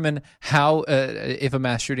determine how if a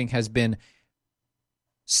mass shooting has been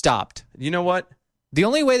stopped? You know what? The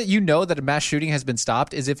only way that you know that a mass shooting has been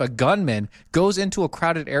stopped is if a gunman goes into a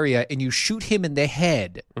crowded area and you shoot him in the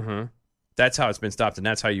head. Mm-hmm. That's how it's been stopped, and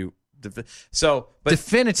that's how you.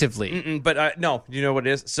 Definitively. But no, you know what it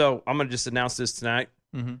is. So I'm going to just announce this tonight.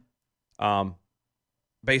 Mm-hmm.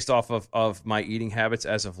 Based off of my eating habits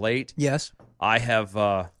as of late. Yes, I have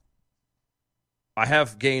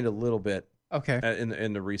gained a little bit. Okay.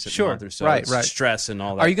 In the recent month or so. Right. Stress and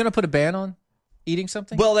all that. Are you going to put a ban on eating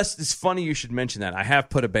something? Well, it's funny you should mention that. I have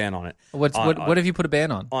put a ban on it. What have you put a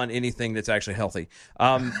ban on? On anything that's actually healthy.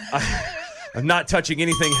 I'm not touching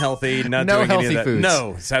anything healthy. Not no doing healthy any of that. foods.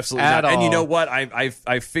 No, it's absolutely At not. And you all. know what?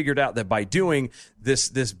 I've figured out that by doing this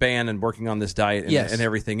ban and working on this diet and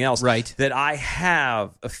everything else, right, that I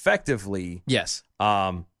have effectively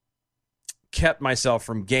kept myself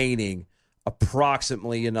from gaining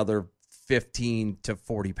approximately another 15 to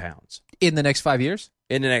 40 pounds in the next 5 years.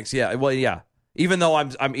 In the next, even though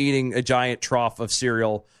I'm eating a giant trough of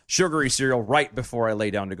cereal, sugary cereal, right before I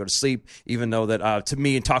lay down to go to sleep, even though that to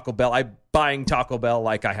me and Taco Bell, I'm buying Taco Bell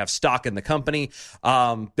like I have stock in the company.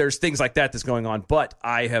 There's things like that that's going on, but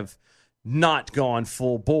I have not gone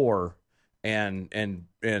full bore, and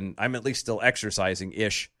I'm at least still exercising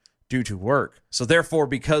ish due to work. So therefore,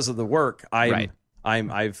 because of the work, I've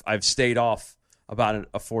stayed off about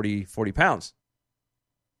a 40 pounds.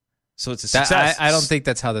 So it's a success. I don't think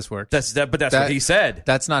that's how this works. But that's what he said.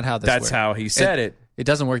 That's not how this works. That's how he said it. It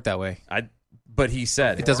doesn't work that way. But he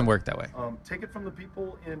said it doesn't work that way. Take it from the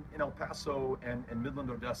people in El Paso and Midland,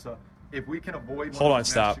 Odessa. If we can avoid... Hold on,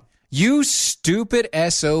 stop. You stupid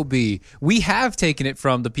SOB. We have taken it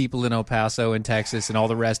from the people in El Paso and Texas and all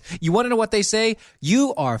the rest. You want to know what they say?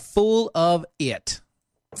 You are full of it.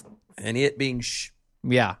 And it being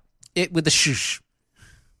Yeah. It with the shush.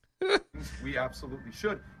 We absolutely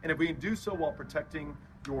should. And if we can do so while protecting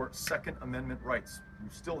your Second Amendment rights, you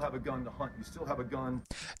still have a gun to hunt. You still have a gun.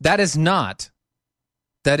 That is not.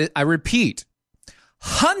 I repeat,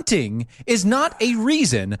 hunting is not a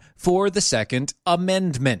reason for the Second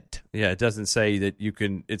Amendment. Yeah, it doesn't say that you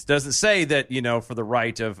can. It doesn't say that for the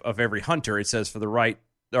right of every hunter. It says for the right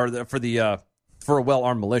for a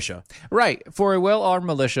well-armed militia. Right, for a well-armed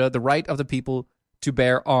militia, the right of the people to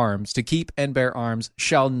bear arms, to keep and bear arms,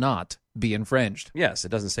 shall not be infringed. Yes, it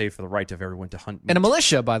doesn't say for the right of everyone to hunt meat. And a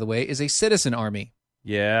militia, by the way, is a citizen army.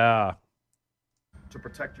 Yeah. To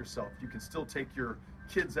protect yourself. You can still take your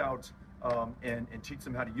kids out and teach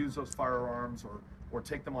them how to use those firearms or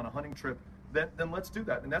take them on a hunting trip. Then let's do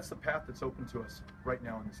that. And that's the path that's open to us right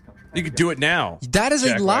now in this country. You could do it now. That is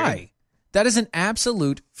Jack a lie. Wagon. That is an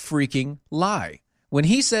absolute freaking lie. When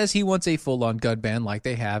he says he wants a full-on gun ban like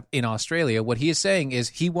they have in Australia, what he is saying is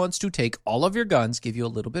he wants to take all of your guns, give you a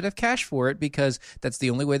little bit of cash for it, because that's the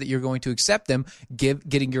only way that you're going to accept them,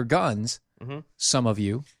 getting your guns, some of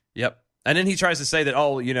you. Yep. And then he tries to say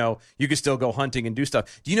that, you can still go hunting and do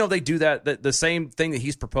stuff. Do you know they do that? The same thing that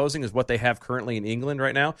he's proposing is what they have currently in England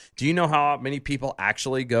right now. Do you know how many people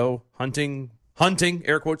actually go hunting,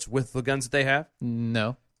 air quotes, with the guns that they have?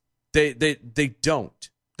 No. They don't.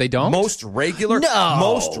 They don't? Most regular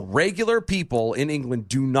people in England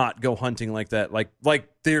do not go hunting like that. Like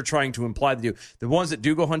they're trying to imply they do. The ones that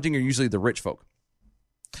do go hunting are usually the rich folk.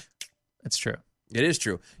 It's true. It is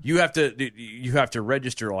true. You have to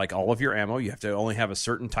register like all of your ammo. You have to only have a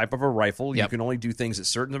certain type of a rifle. Yep. You can only do things at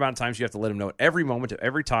certain amount of times. You have to let them know at every moment, at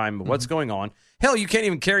every time, what's going on. Hell, you can't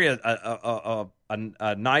even carry a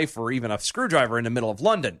knife or even a screwdriver in the middle of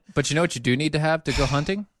London. But you know what you do need to have to go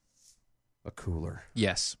hunting? A cooler.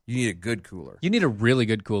 Yes. You need a good cooler. You need a really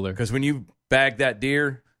good cooler. Because when you bag that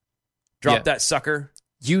deer, drop that sucker.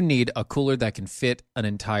 You need a cooler that can fit an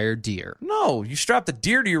entire deer. No, you strap the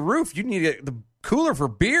deer to your roof. You need the cooler for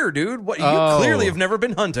beer, dude. What? You clearly have never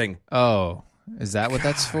been hunting. Oh, is that what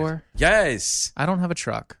that's for? Yes. I don't have a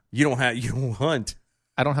truck. You don't hunt.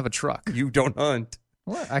 I don't have a truck. You don't hunt.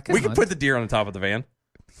 What? I can. We can put the deer on the top of the van.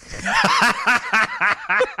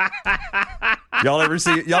 Y'all ever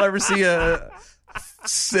see a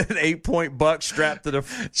 8-point buck strapped to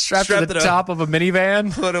the top of a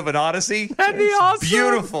minivan, hood of an Odyssey? That'd be awesome.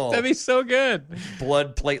 Beautiful. That'd be so good.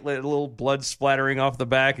 Blood platelet, a little blood splattering off the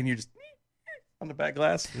back, and you just on the back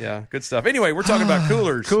glass. Yeah, good stuff. Anyway, we're talking about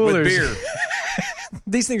coolers with beer.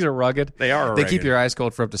 These things are rugged. They are. They keep your ice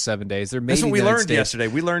cold for up to 7 days. They're made. That's what in the we United learned States. yesterday.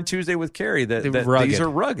 We learned Tuesday with Carrie that these are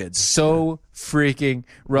rugged. So freaking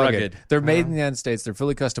rugged. They're made in the United States. They're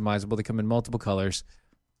fully customizable. They come in multiple colors.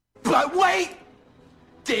 But wait,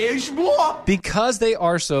 there's more. Because they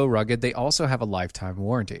are so rugged, they also have a lifetime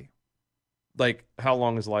warranty. Like, how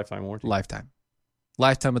long is a lifetime warranty?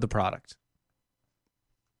 Lifetime of the product.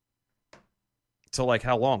 So, like,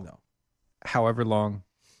 how long though? However long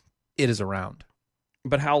it is around.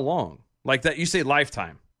 But how long? Like that, you say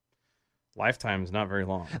lifetime. Lifetime is not very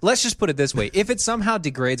long. Let's just put it this way. If it somehow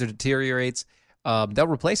degrades or deteriorates, they'll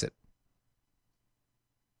replace it.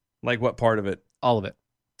 Like what part of it? All of it.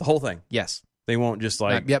 The whole thing? Yes. They won't just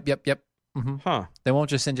like... Yep. Mm-hmm. Huh. They won't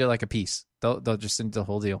just send you like a piece. They'll just send the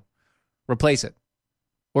whole deal. Replace it.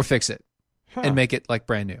 Or fix it. And make it like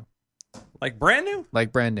brand new. Like brand new?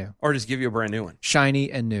 Like brand new. Or just give you a brand new one?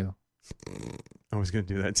 Shiny and new. I was going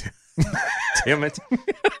to do that too. Damn it.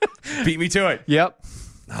 Beat me to it. Yep.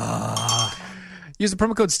 Use the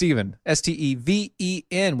promo code Steven,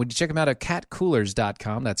 STEVEN, when you check them out at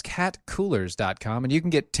catcoolers.com. That's catcoolers.com. And you can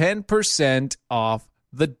get 10% off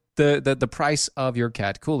the price of your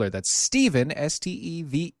cat cooler. That's Steven,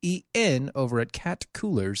 STEVEN, over at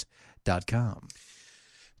catcoolers.com.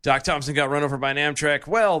 Doc Thompson got run over by an Amtrak.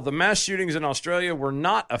 Well, the mass shootings in Australia were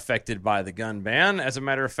not affected by the gun ban. As a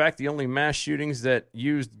matter of fact, the only mass shootings that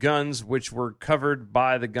used guns which were covered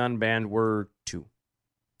by the gun ban were 2.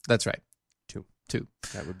 That's right. 2.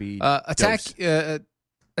 That would be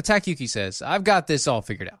Attack Yuki says, I've got this all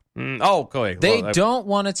figured out. Go ahead. They don't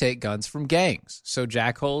want to take guns from gangs, so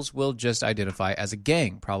jackholes will just identify as a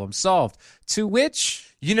gang. Problem solved. To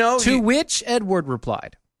which Edward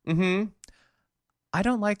replied, I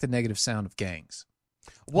don't like the negative sound of gangs.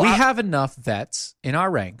 Well, we have enough vets in our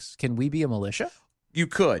ranks. Can we be a militia? You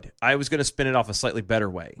could. I was going to spin it off a slightly better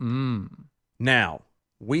way. Now,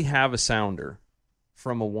 we have a sounder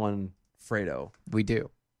from a one Fredo. We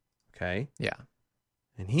do. Okay? Yeah.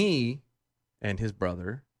 And he and his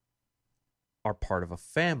brother are part of a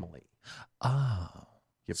family. Oh.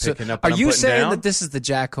 You picking up are what I'm you putting saying down? that this is the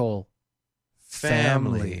jackhole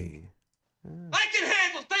family? I can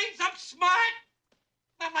handle things. I'm smart.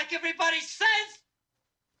 Not like everybody says.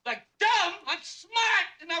 Like dumb, I'm smart,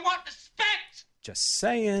 and I want respect. Just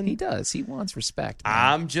saying. He does. He wants respect. Man.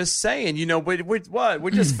 I'm just saying.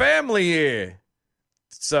 We're just family here.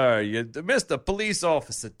 Sir, you Mr. Police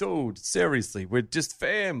Officer. Dude, seriously, we're just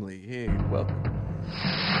family here. Welcome.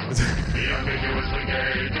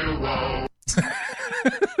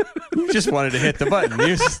 You just wanted to hit the button.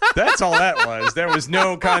 That's all that was. There was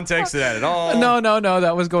no context to that at all. No.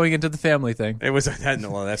 That was going into the family thing. It was.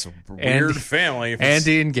 That's a weird family.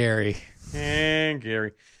 Andy and Gary. And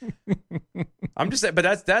Gary. I'm just saying,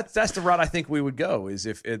 but that's the route I think we would go. Is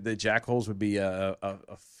if the jackholes would be a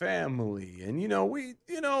family, and if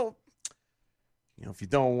you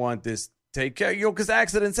don't want this, take care, because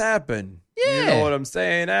accidents happen. Yeah. You know what I'm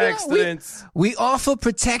saying? Accidents. We offer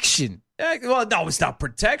protection. Well, no, it's not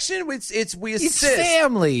protection. We assist. It's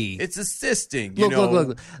family. It's assisting.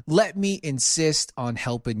 Look. Let me insist on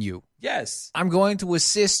helping you. Yes. I'm going to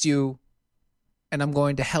assist you, and I'm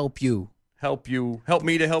going to help you. Help you. Help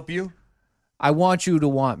me to help you? I want you to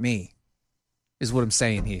want me, is what I'm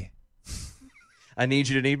saying here. I need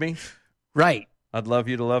you to need me? Right. I'd love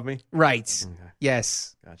you to love me? Right. Okay.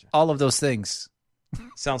 Yes. Gotcha. All of those things.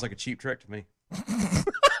 Sounds like a cheap trick to me.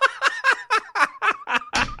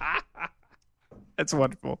 That's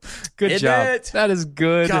wonderful. Good Isn't job. it? That is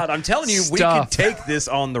good. God, I'm telling you, we stuff. can take this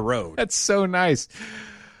on the road. That's so nice.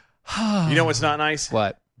 You know what's not nice?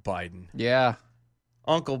 What? Biden. Yeah.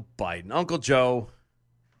 Uncle Biden. Uncle Joe.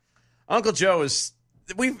 Uncle Joe is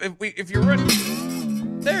if you're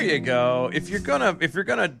running, there you go. If we're gonna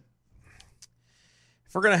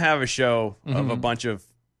have a show of a bunch of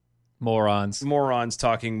morons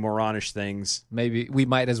talking moronish things, maybe we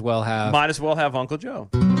might as well have Uncle Joe.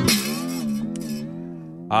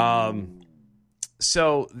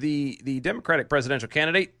 So the Democratic presidential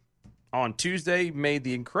candidate on Tuesday made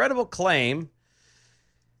the incredible claim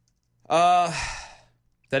that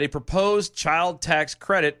a proposed child tax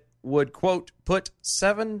credit would, quote, put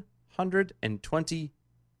 720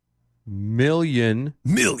 million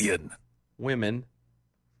women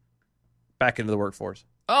back into the workforce.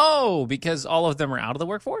 Oh, because all of them are out of the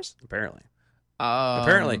workforose? Apparently.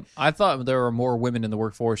 I thought there were more women in the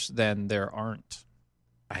workforce than there aren't.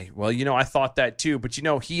 I thought that too, but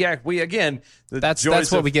that's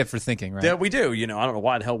what we get for thinking, right? Yeah, we do. I don't know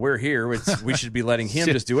why the hell we're here. We should be letting him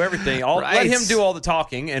just do everything. Right. Let him do all the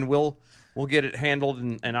talking, and we'll get it handled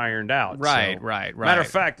and ironed out. Right. Matter of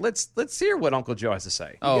fact, let's hear what Uncle Joe has to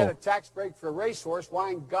say. You get a tax break for a racehorse.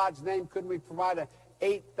 Why in God's name couldn't we provide a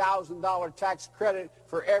 $8,000 tax credit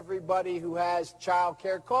for everybody who has child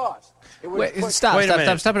care costs? Stop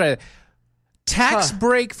it. Tax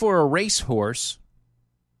break for a racehorse.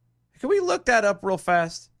 Can we look that up real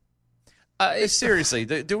fast? Seriously,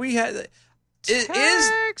 do we have? Is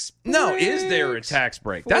there a tax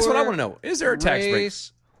break? That's what I want to know. Is there a tax break?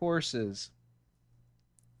 Race horses.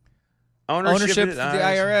 Ownership for the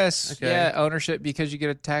IRS. Okay. Yeah, ownership because you get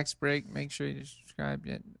a tax break. Make sure you describe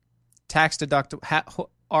it. Tax deductible.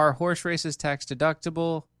 Are horse races tax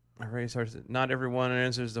deductible? A racehorse. Not everyone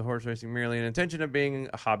enters the horse racing merely in intention of being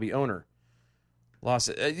a hobby owner. Lost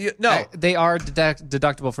it. No, they are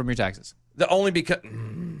deductible from your taxes. Only because.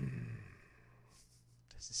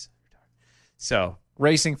 So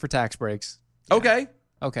racing for tax breaks. Okay.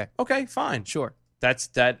 Okay. Fine. Sure. That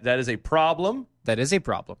is a problem. That is a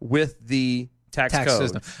problem with the tax code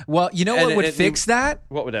system. Well, you know what would fix that?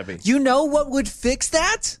 What would that be? You know what would fix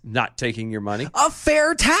that? Not taking your money. A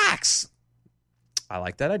fair tax. I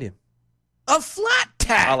like that idea. A flat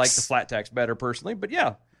tax. I like the flat tax better personally, but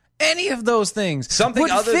yeah. Any of those things Something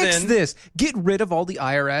would other fix than this. Get rid of all the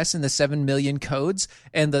IRS and the 7 million codes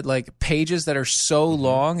and the pages that are so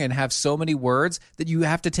long and have so many words that you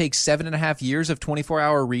have to take 7.5 years of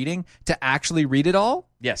 24-hour reading to actually read it all.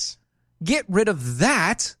 Yes. Get rid of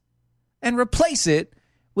that and replace it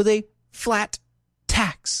with a flat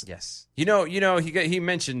tax. Yes. He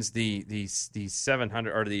mentions the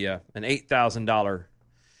 700 or the an $8,000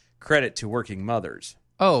 credit to working mothers.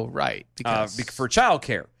 Oh, right. Because for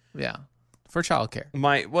childcare. Yeah, for childcare.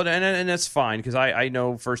 And that's fine because I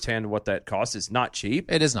know firsthand what that costs. It's not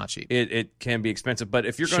cheap. It is not cheap. It can be expensive. But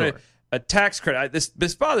if you're going to a tax credit,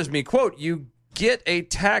 this bothers me. Quote, you get a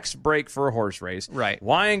tax break for a horse race. Right.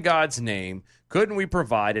 Why in God's name couldn't we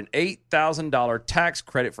provide an $8,000 tax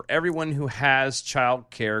credit for everyone who has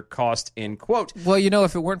child care cost, end quote? Well,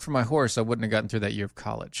 if it weren't for my horse, I wouldn't have gotten through that year of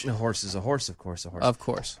college. A horse is a horse, of course. Of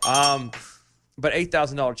course. But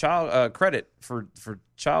 $8,000 child credit for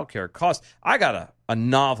child care costs. I got a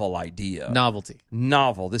novel idea. Novel.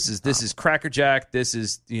 This is Cracker Jack. This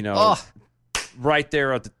is right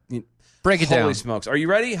there at the. Break it down. Holy smokes. Are you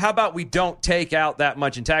ready? How about we don't take out that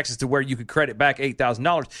much in taxes to where you could credit back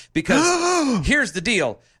 $8,000? Because here's the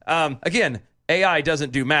deal. Again, AI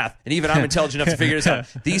doesn't do math, and even I'm intelligent enough to figure this out.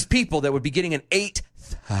 These people that would be getting an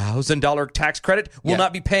 $8,000 tax credit will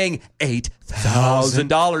not be paying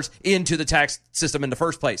 $8,000 into the tax system in the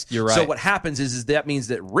first place. You're right. So what happens is that means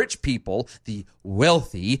that rich people, the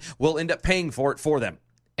wealthy, will end up paying for it for them.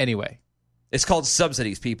 Anyway. It's called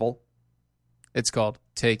subsidies, people. It's called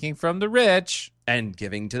taking from the rich and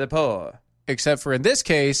giving to the poor. Except for in this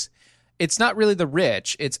case, it's not really the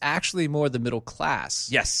rich. It's actually more the middle class.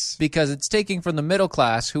 Yes. Because it's taking from the middle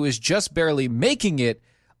class who is just barely making it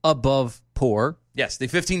above poor. Yes, the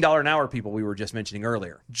 $15 an hour people we were just mentioning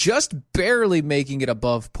earlier. Just barely making it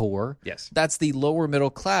above poor. Yes. That's the lower middle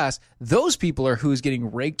class. Those people are who's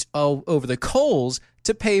getting raked over the coals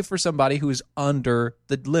to pay for somebody who's under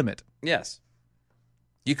the limit. Yes.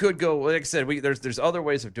 You could go, like I said, there's other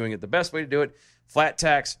ways of doing it. The best way to do it, flat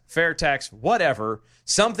tax, fair tax, whatever.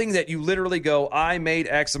 Something that you literally go, I made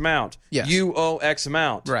X amount. Yes. You owe X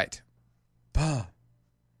amount. Right.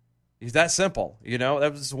 It's that simple. You know,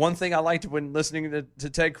 that was one thing I liked when listening to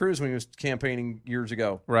Ted Cruz when he was campaigning years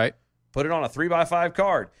ago. Right. Put it on a 3x5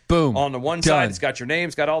 card. Boom. On the one Done. side, it's got your name,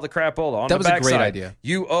 it's got all the crapola. On That the was a back great side, idea.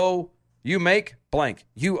 You make blank.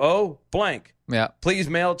 You owe blank. Yeah. Please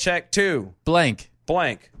mail check to blank.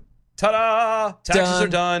 Ta-da! Taxes Done. are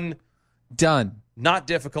done. Done. Not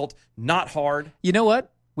difficult. Not hard. You know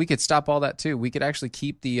what? We could stop all that too. We could actually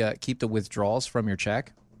keep the withdrawals from your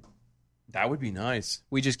check. That would be nice.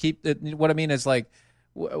 We just keep it. What I mean is like,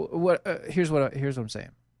 here's what I'm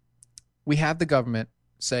saying. We have the government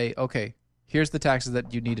say, okay, here's the taxes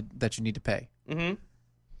that you need to pay,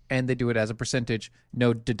 and they do it as a percentage.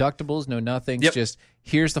 No deductibles, no nothing. Yep. Just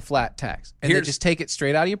here's the flat tax, and they just take it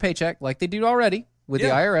straight out of your paycheck, like they do already with the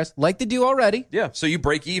IRS, like they do already. Yeah. So you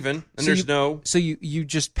break even, and So you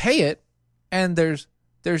just pay it, and there's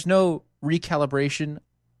no recalibration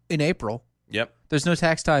in April. Yep. There's no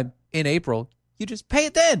tax time in April. You just pay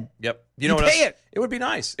it then. Yep. You know what pay else? it. It would be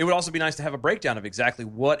nice. It would also be nice to have a breakdown of exactly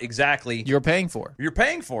what You're paying for.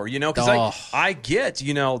 You know, because I get,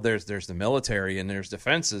 you know, there's the military and there's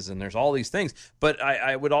defenses and there's all these things. But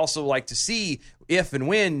I would also like to see if and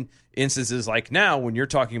when instances like now when you're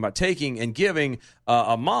talking about taking and giving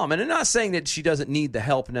a mom, and I'm not saying that she doesn't need the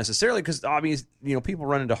help necessarily because, obviously, you know, people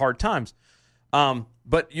run into hard times.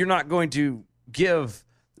 But you're not going to give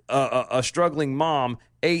a struggling mom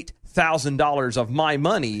 $8,000 of my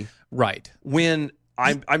money, right? When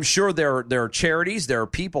I'm sure there are charities, there are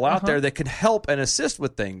people out there that can help and assist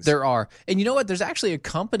with things. There are, and you know what? There's actually a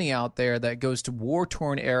company out there that goes to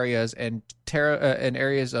war-torn areas and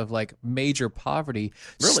areas of like major poverty,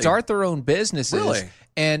 start their own businesses,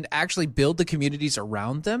 and actually build the communities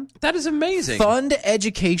around them. That is amazing. Fund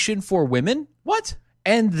education for women. What?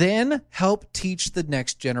 And then help teach the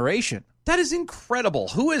next generation. That is incredible.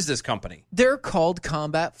 Who is this company? They're called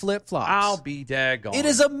Combat Flip Flops. I'll be daggone. It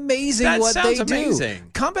is amazing what they do.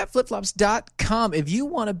 Amazing. CombatFlipFlops.com. If you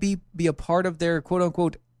want to be a part of their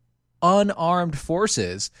quote-unquote unarmed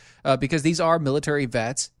forces, because these are military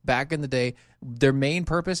vets back in the day, their main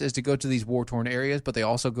purpose is to go to these war-torn areas, but they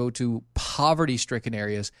also go to poverty-stricken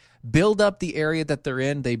areas, build up the area that they're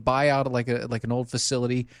in. They buy out like an old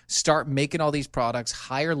facility, start making all these products,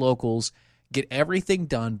 hire locals, get everything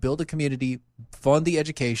done, build a community, fund the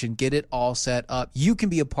education, get it all set up. You can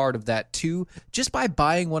be a part of that too just by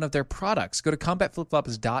buying one of their products. Go to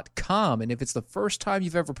combatflipflops.com, and if it's the first time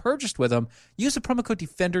you've ever purchased with them, use the promo code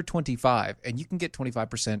DEFENDER25, and you can get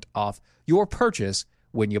 25% off your purchase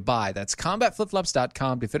when you buy. That's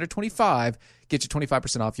combatflipflops.com, DEFENDER25, get you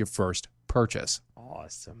 25% off your first purchase.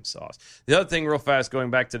 Awesome sauce. The other thing real fast,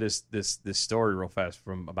 going back to this story real fast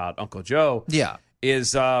from about Uncle Joe. Yeah.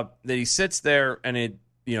 Is that he sits there and it's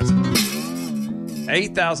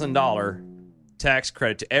 $8,000 tax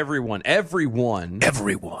credit to everyone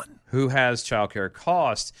who has childcare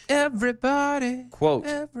costs. Everybody. Quote,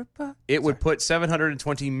 everybody. It would put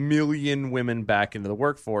 720 million women back into the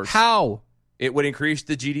workforce. How? It would increase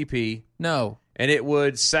the GDP. No. And it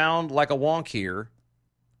would sound like a wonk here,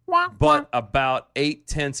 but about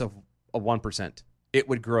 0.8%. It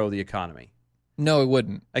would grow the economy. No, it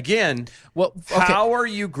wouldn't. Again, well, okay. How are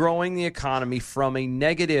you growing the economy from a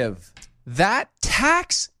negative? That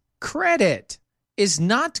tax credit is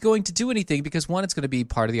not going to do anything because, one, it's going to be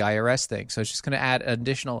part of the IRS thing. So it's just going to add an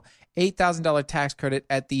additional $8,000 tax credit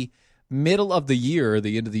at the middle of the year,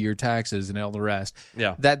 the end of the year taxes and all the rest.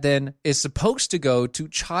 Yeah. That then is supposed to go to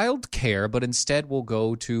child care, but instead will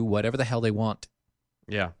go to whatever the hell they want.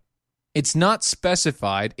 Yeah. It's not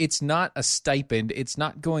specified. It's not a stipend. It's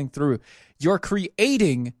not going through. You're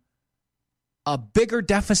creating a bigger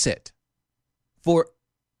deficit for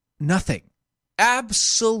nothing.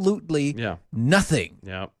 Absolutely nothing.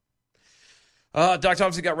 Yeah. Doc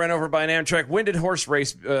Thompson got ran over by an Amtrak. When did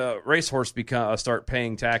racehorse start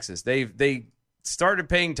paying taxes? They started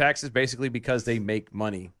paying taxes basically because they make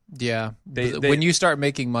money. Yeah. When you start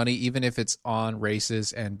making money, even if it's on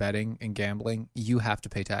races and betting and gambling, you have to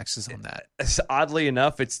pay taxes on that. Oddly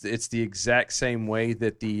enough, it's the exact same way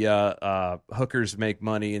that the hookers make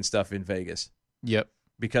money and stuff in Vegas. Yep.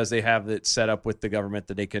 because they have it set up with the government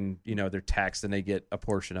that they can, they're taxed and they get a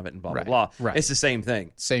portion of it and blah, Right, blah, blah. right. It's the same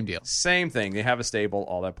thing. Same deal. Same thing. They have a stable,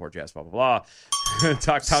 all that poor jazz, blah, blah, blah.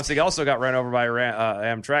 Tom Selleck also got run over by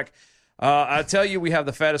Amtrak. I tell you, we have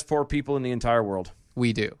the fattest poor people in the entire world.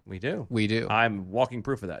 We do. We do. We do. I'm walking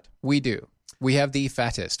proof of that. We do. We have the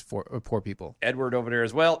fattest for poor people. Edward over there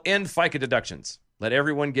as well. End FICA deductions. Let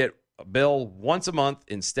everyone get a bill once a month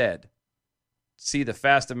instead. See how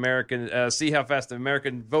fast the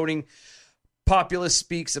American voting populace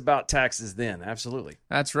speaks about taxes then. Absolutely.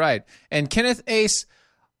 That's right. And Kenneth Ace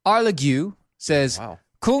Arlegue says,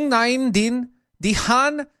 Kung nain din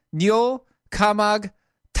dihan nyo kamag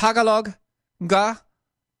Tagalog ga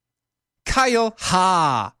kayo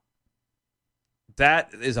ha.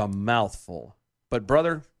 That is a mouthful. But,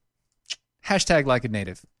 brother. Hashtag like a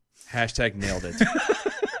native. Hashtag nailed it.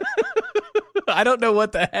 I don't know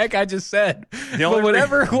what the heck I just said. But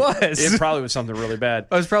whatever it was. It probably was something really bad.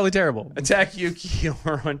 It was probably terrible. Attack Yuki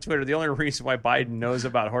on Twitter. The only reason why Biden knows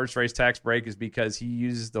about horse race tax break is because he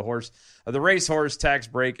uses the racehorse tax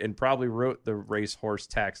break and probably wrote the racehorse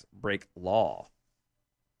tax break law.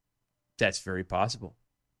 That's very possible.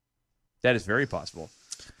 That is very possible.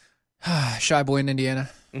 Shy Boy in Indiana.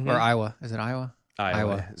 Mhm. Or Iowa. Is it Iowa?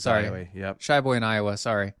 Iowa. Sorry. Iowa, yep. Shy Boy in Iowa.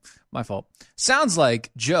 Sorry. My fault. Sounds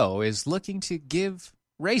like Joe is looking to give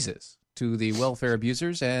raises to the welfare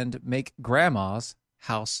abusers and make grandma's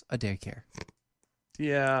house a daycare.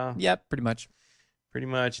 Yeah. Yep, pretty much. Pretty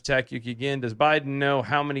much. Attack Yuki again. Does Biden know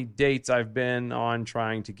how many dates I've been on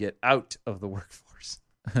trying to get out of the workforce?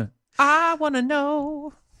 I want to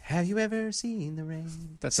know. Have you ever seen the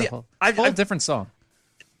rain? That's See, a whole different song.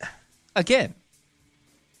 Again.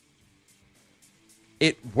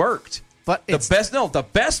 It worked. But the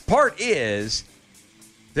best part is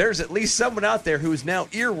there's at least someone out there who is now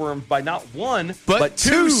earwormed by not one, but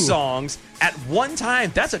two songs at one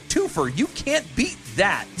time. That's a twofer. You can't beat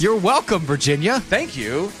that. You're welcome, Virginia. Thank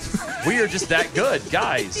you. We are just that good,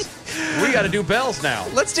 guys. We got to do bells now.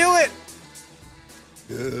 Let's do it.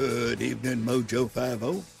 Good evening, Mojo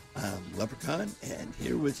 50. I'm Leprechaun, and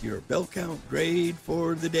here with your bell count grade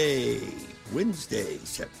for the day. Wednesday,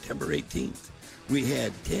 September 18th. We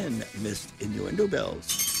had 10 missed innuendo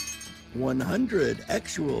bells, 100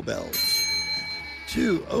 actual bells,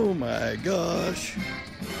 2 oh my gosh,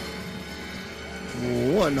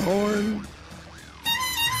 1 horn,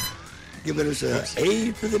 giving us an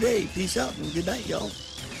A for the day. Peace out and good night, y'all.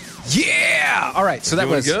 Yeah! All right, so that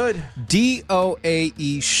Doing was good.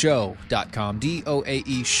 DOAEshow.com.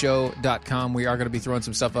 DOAEshow.com. We are going to be throwing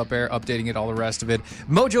some stuff up there, updating it, all the rest of it.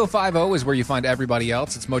 Mojo50 is where you find everybody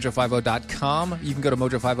else. It's mojo50.com. You can go to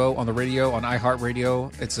Mojo50 on the radio, on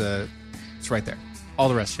iHeartRadio. It's right there. All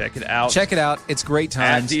the rest. Check it out. Check it out. It's great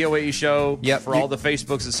times. At DOAE Show. Yep. For all the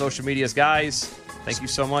Facebooks and social medias. Guys, thank you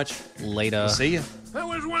so much. Later. We'll see you. That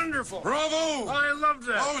was wonderful. Bravo! I loved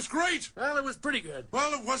that. Oh, it was great. Well, it was pretty good.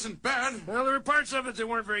 Well, it wasn't bad. Well, there were parts of it that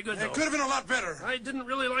weren't very good, though. It could have been a lot better. I didn't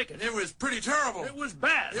really like it. It was pretty terrible. It was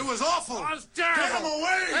bad. It was awful. It was terrible. Get him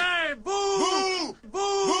away! Hey, boo! Boo!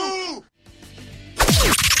 Boo!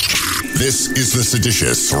 This is the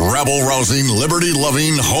seditious, rabble-rousing,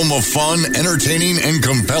 liberty-loving, home of fun, entertaining, and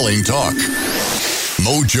compelling talk.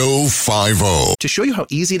 Mojo 50. To show you how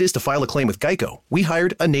easy it is to file a claim with Geico, we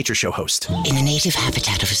hired a nature show host. In the native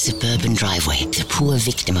habitat of a suburban driveway, the poor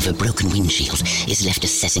victim of a broken windshield is left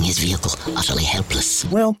assessing his vehicle, utterly helpless.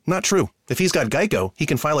 Well, not true. If he's got Geico, he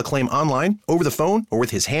can file a claim online, over the phone, or with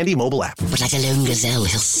his handy mobile app. But like a lone gazelle,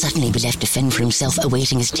 he'll suddenly be left to fend for himself,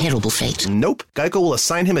 awaiting his terrible fate. Nope. Geico will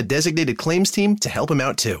assign him a designated claims team to help him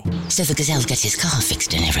out, too. So the gazelle gets his car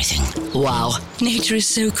fixed and everything. Wow. Nature is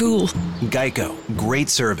so cool. Geico. Great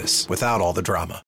service without all the drama.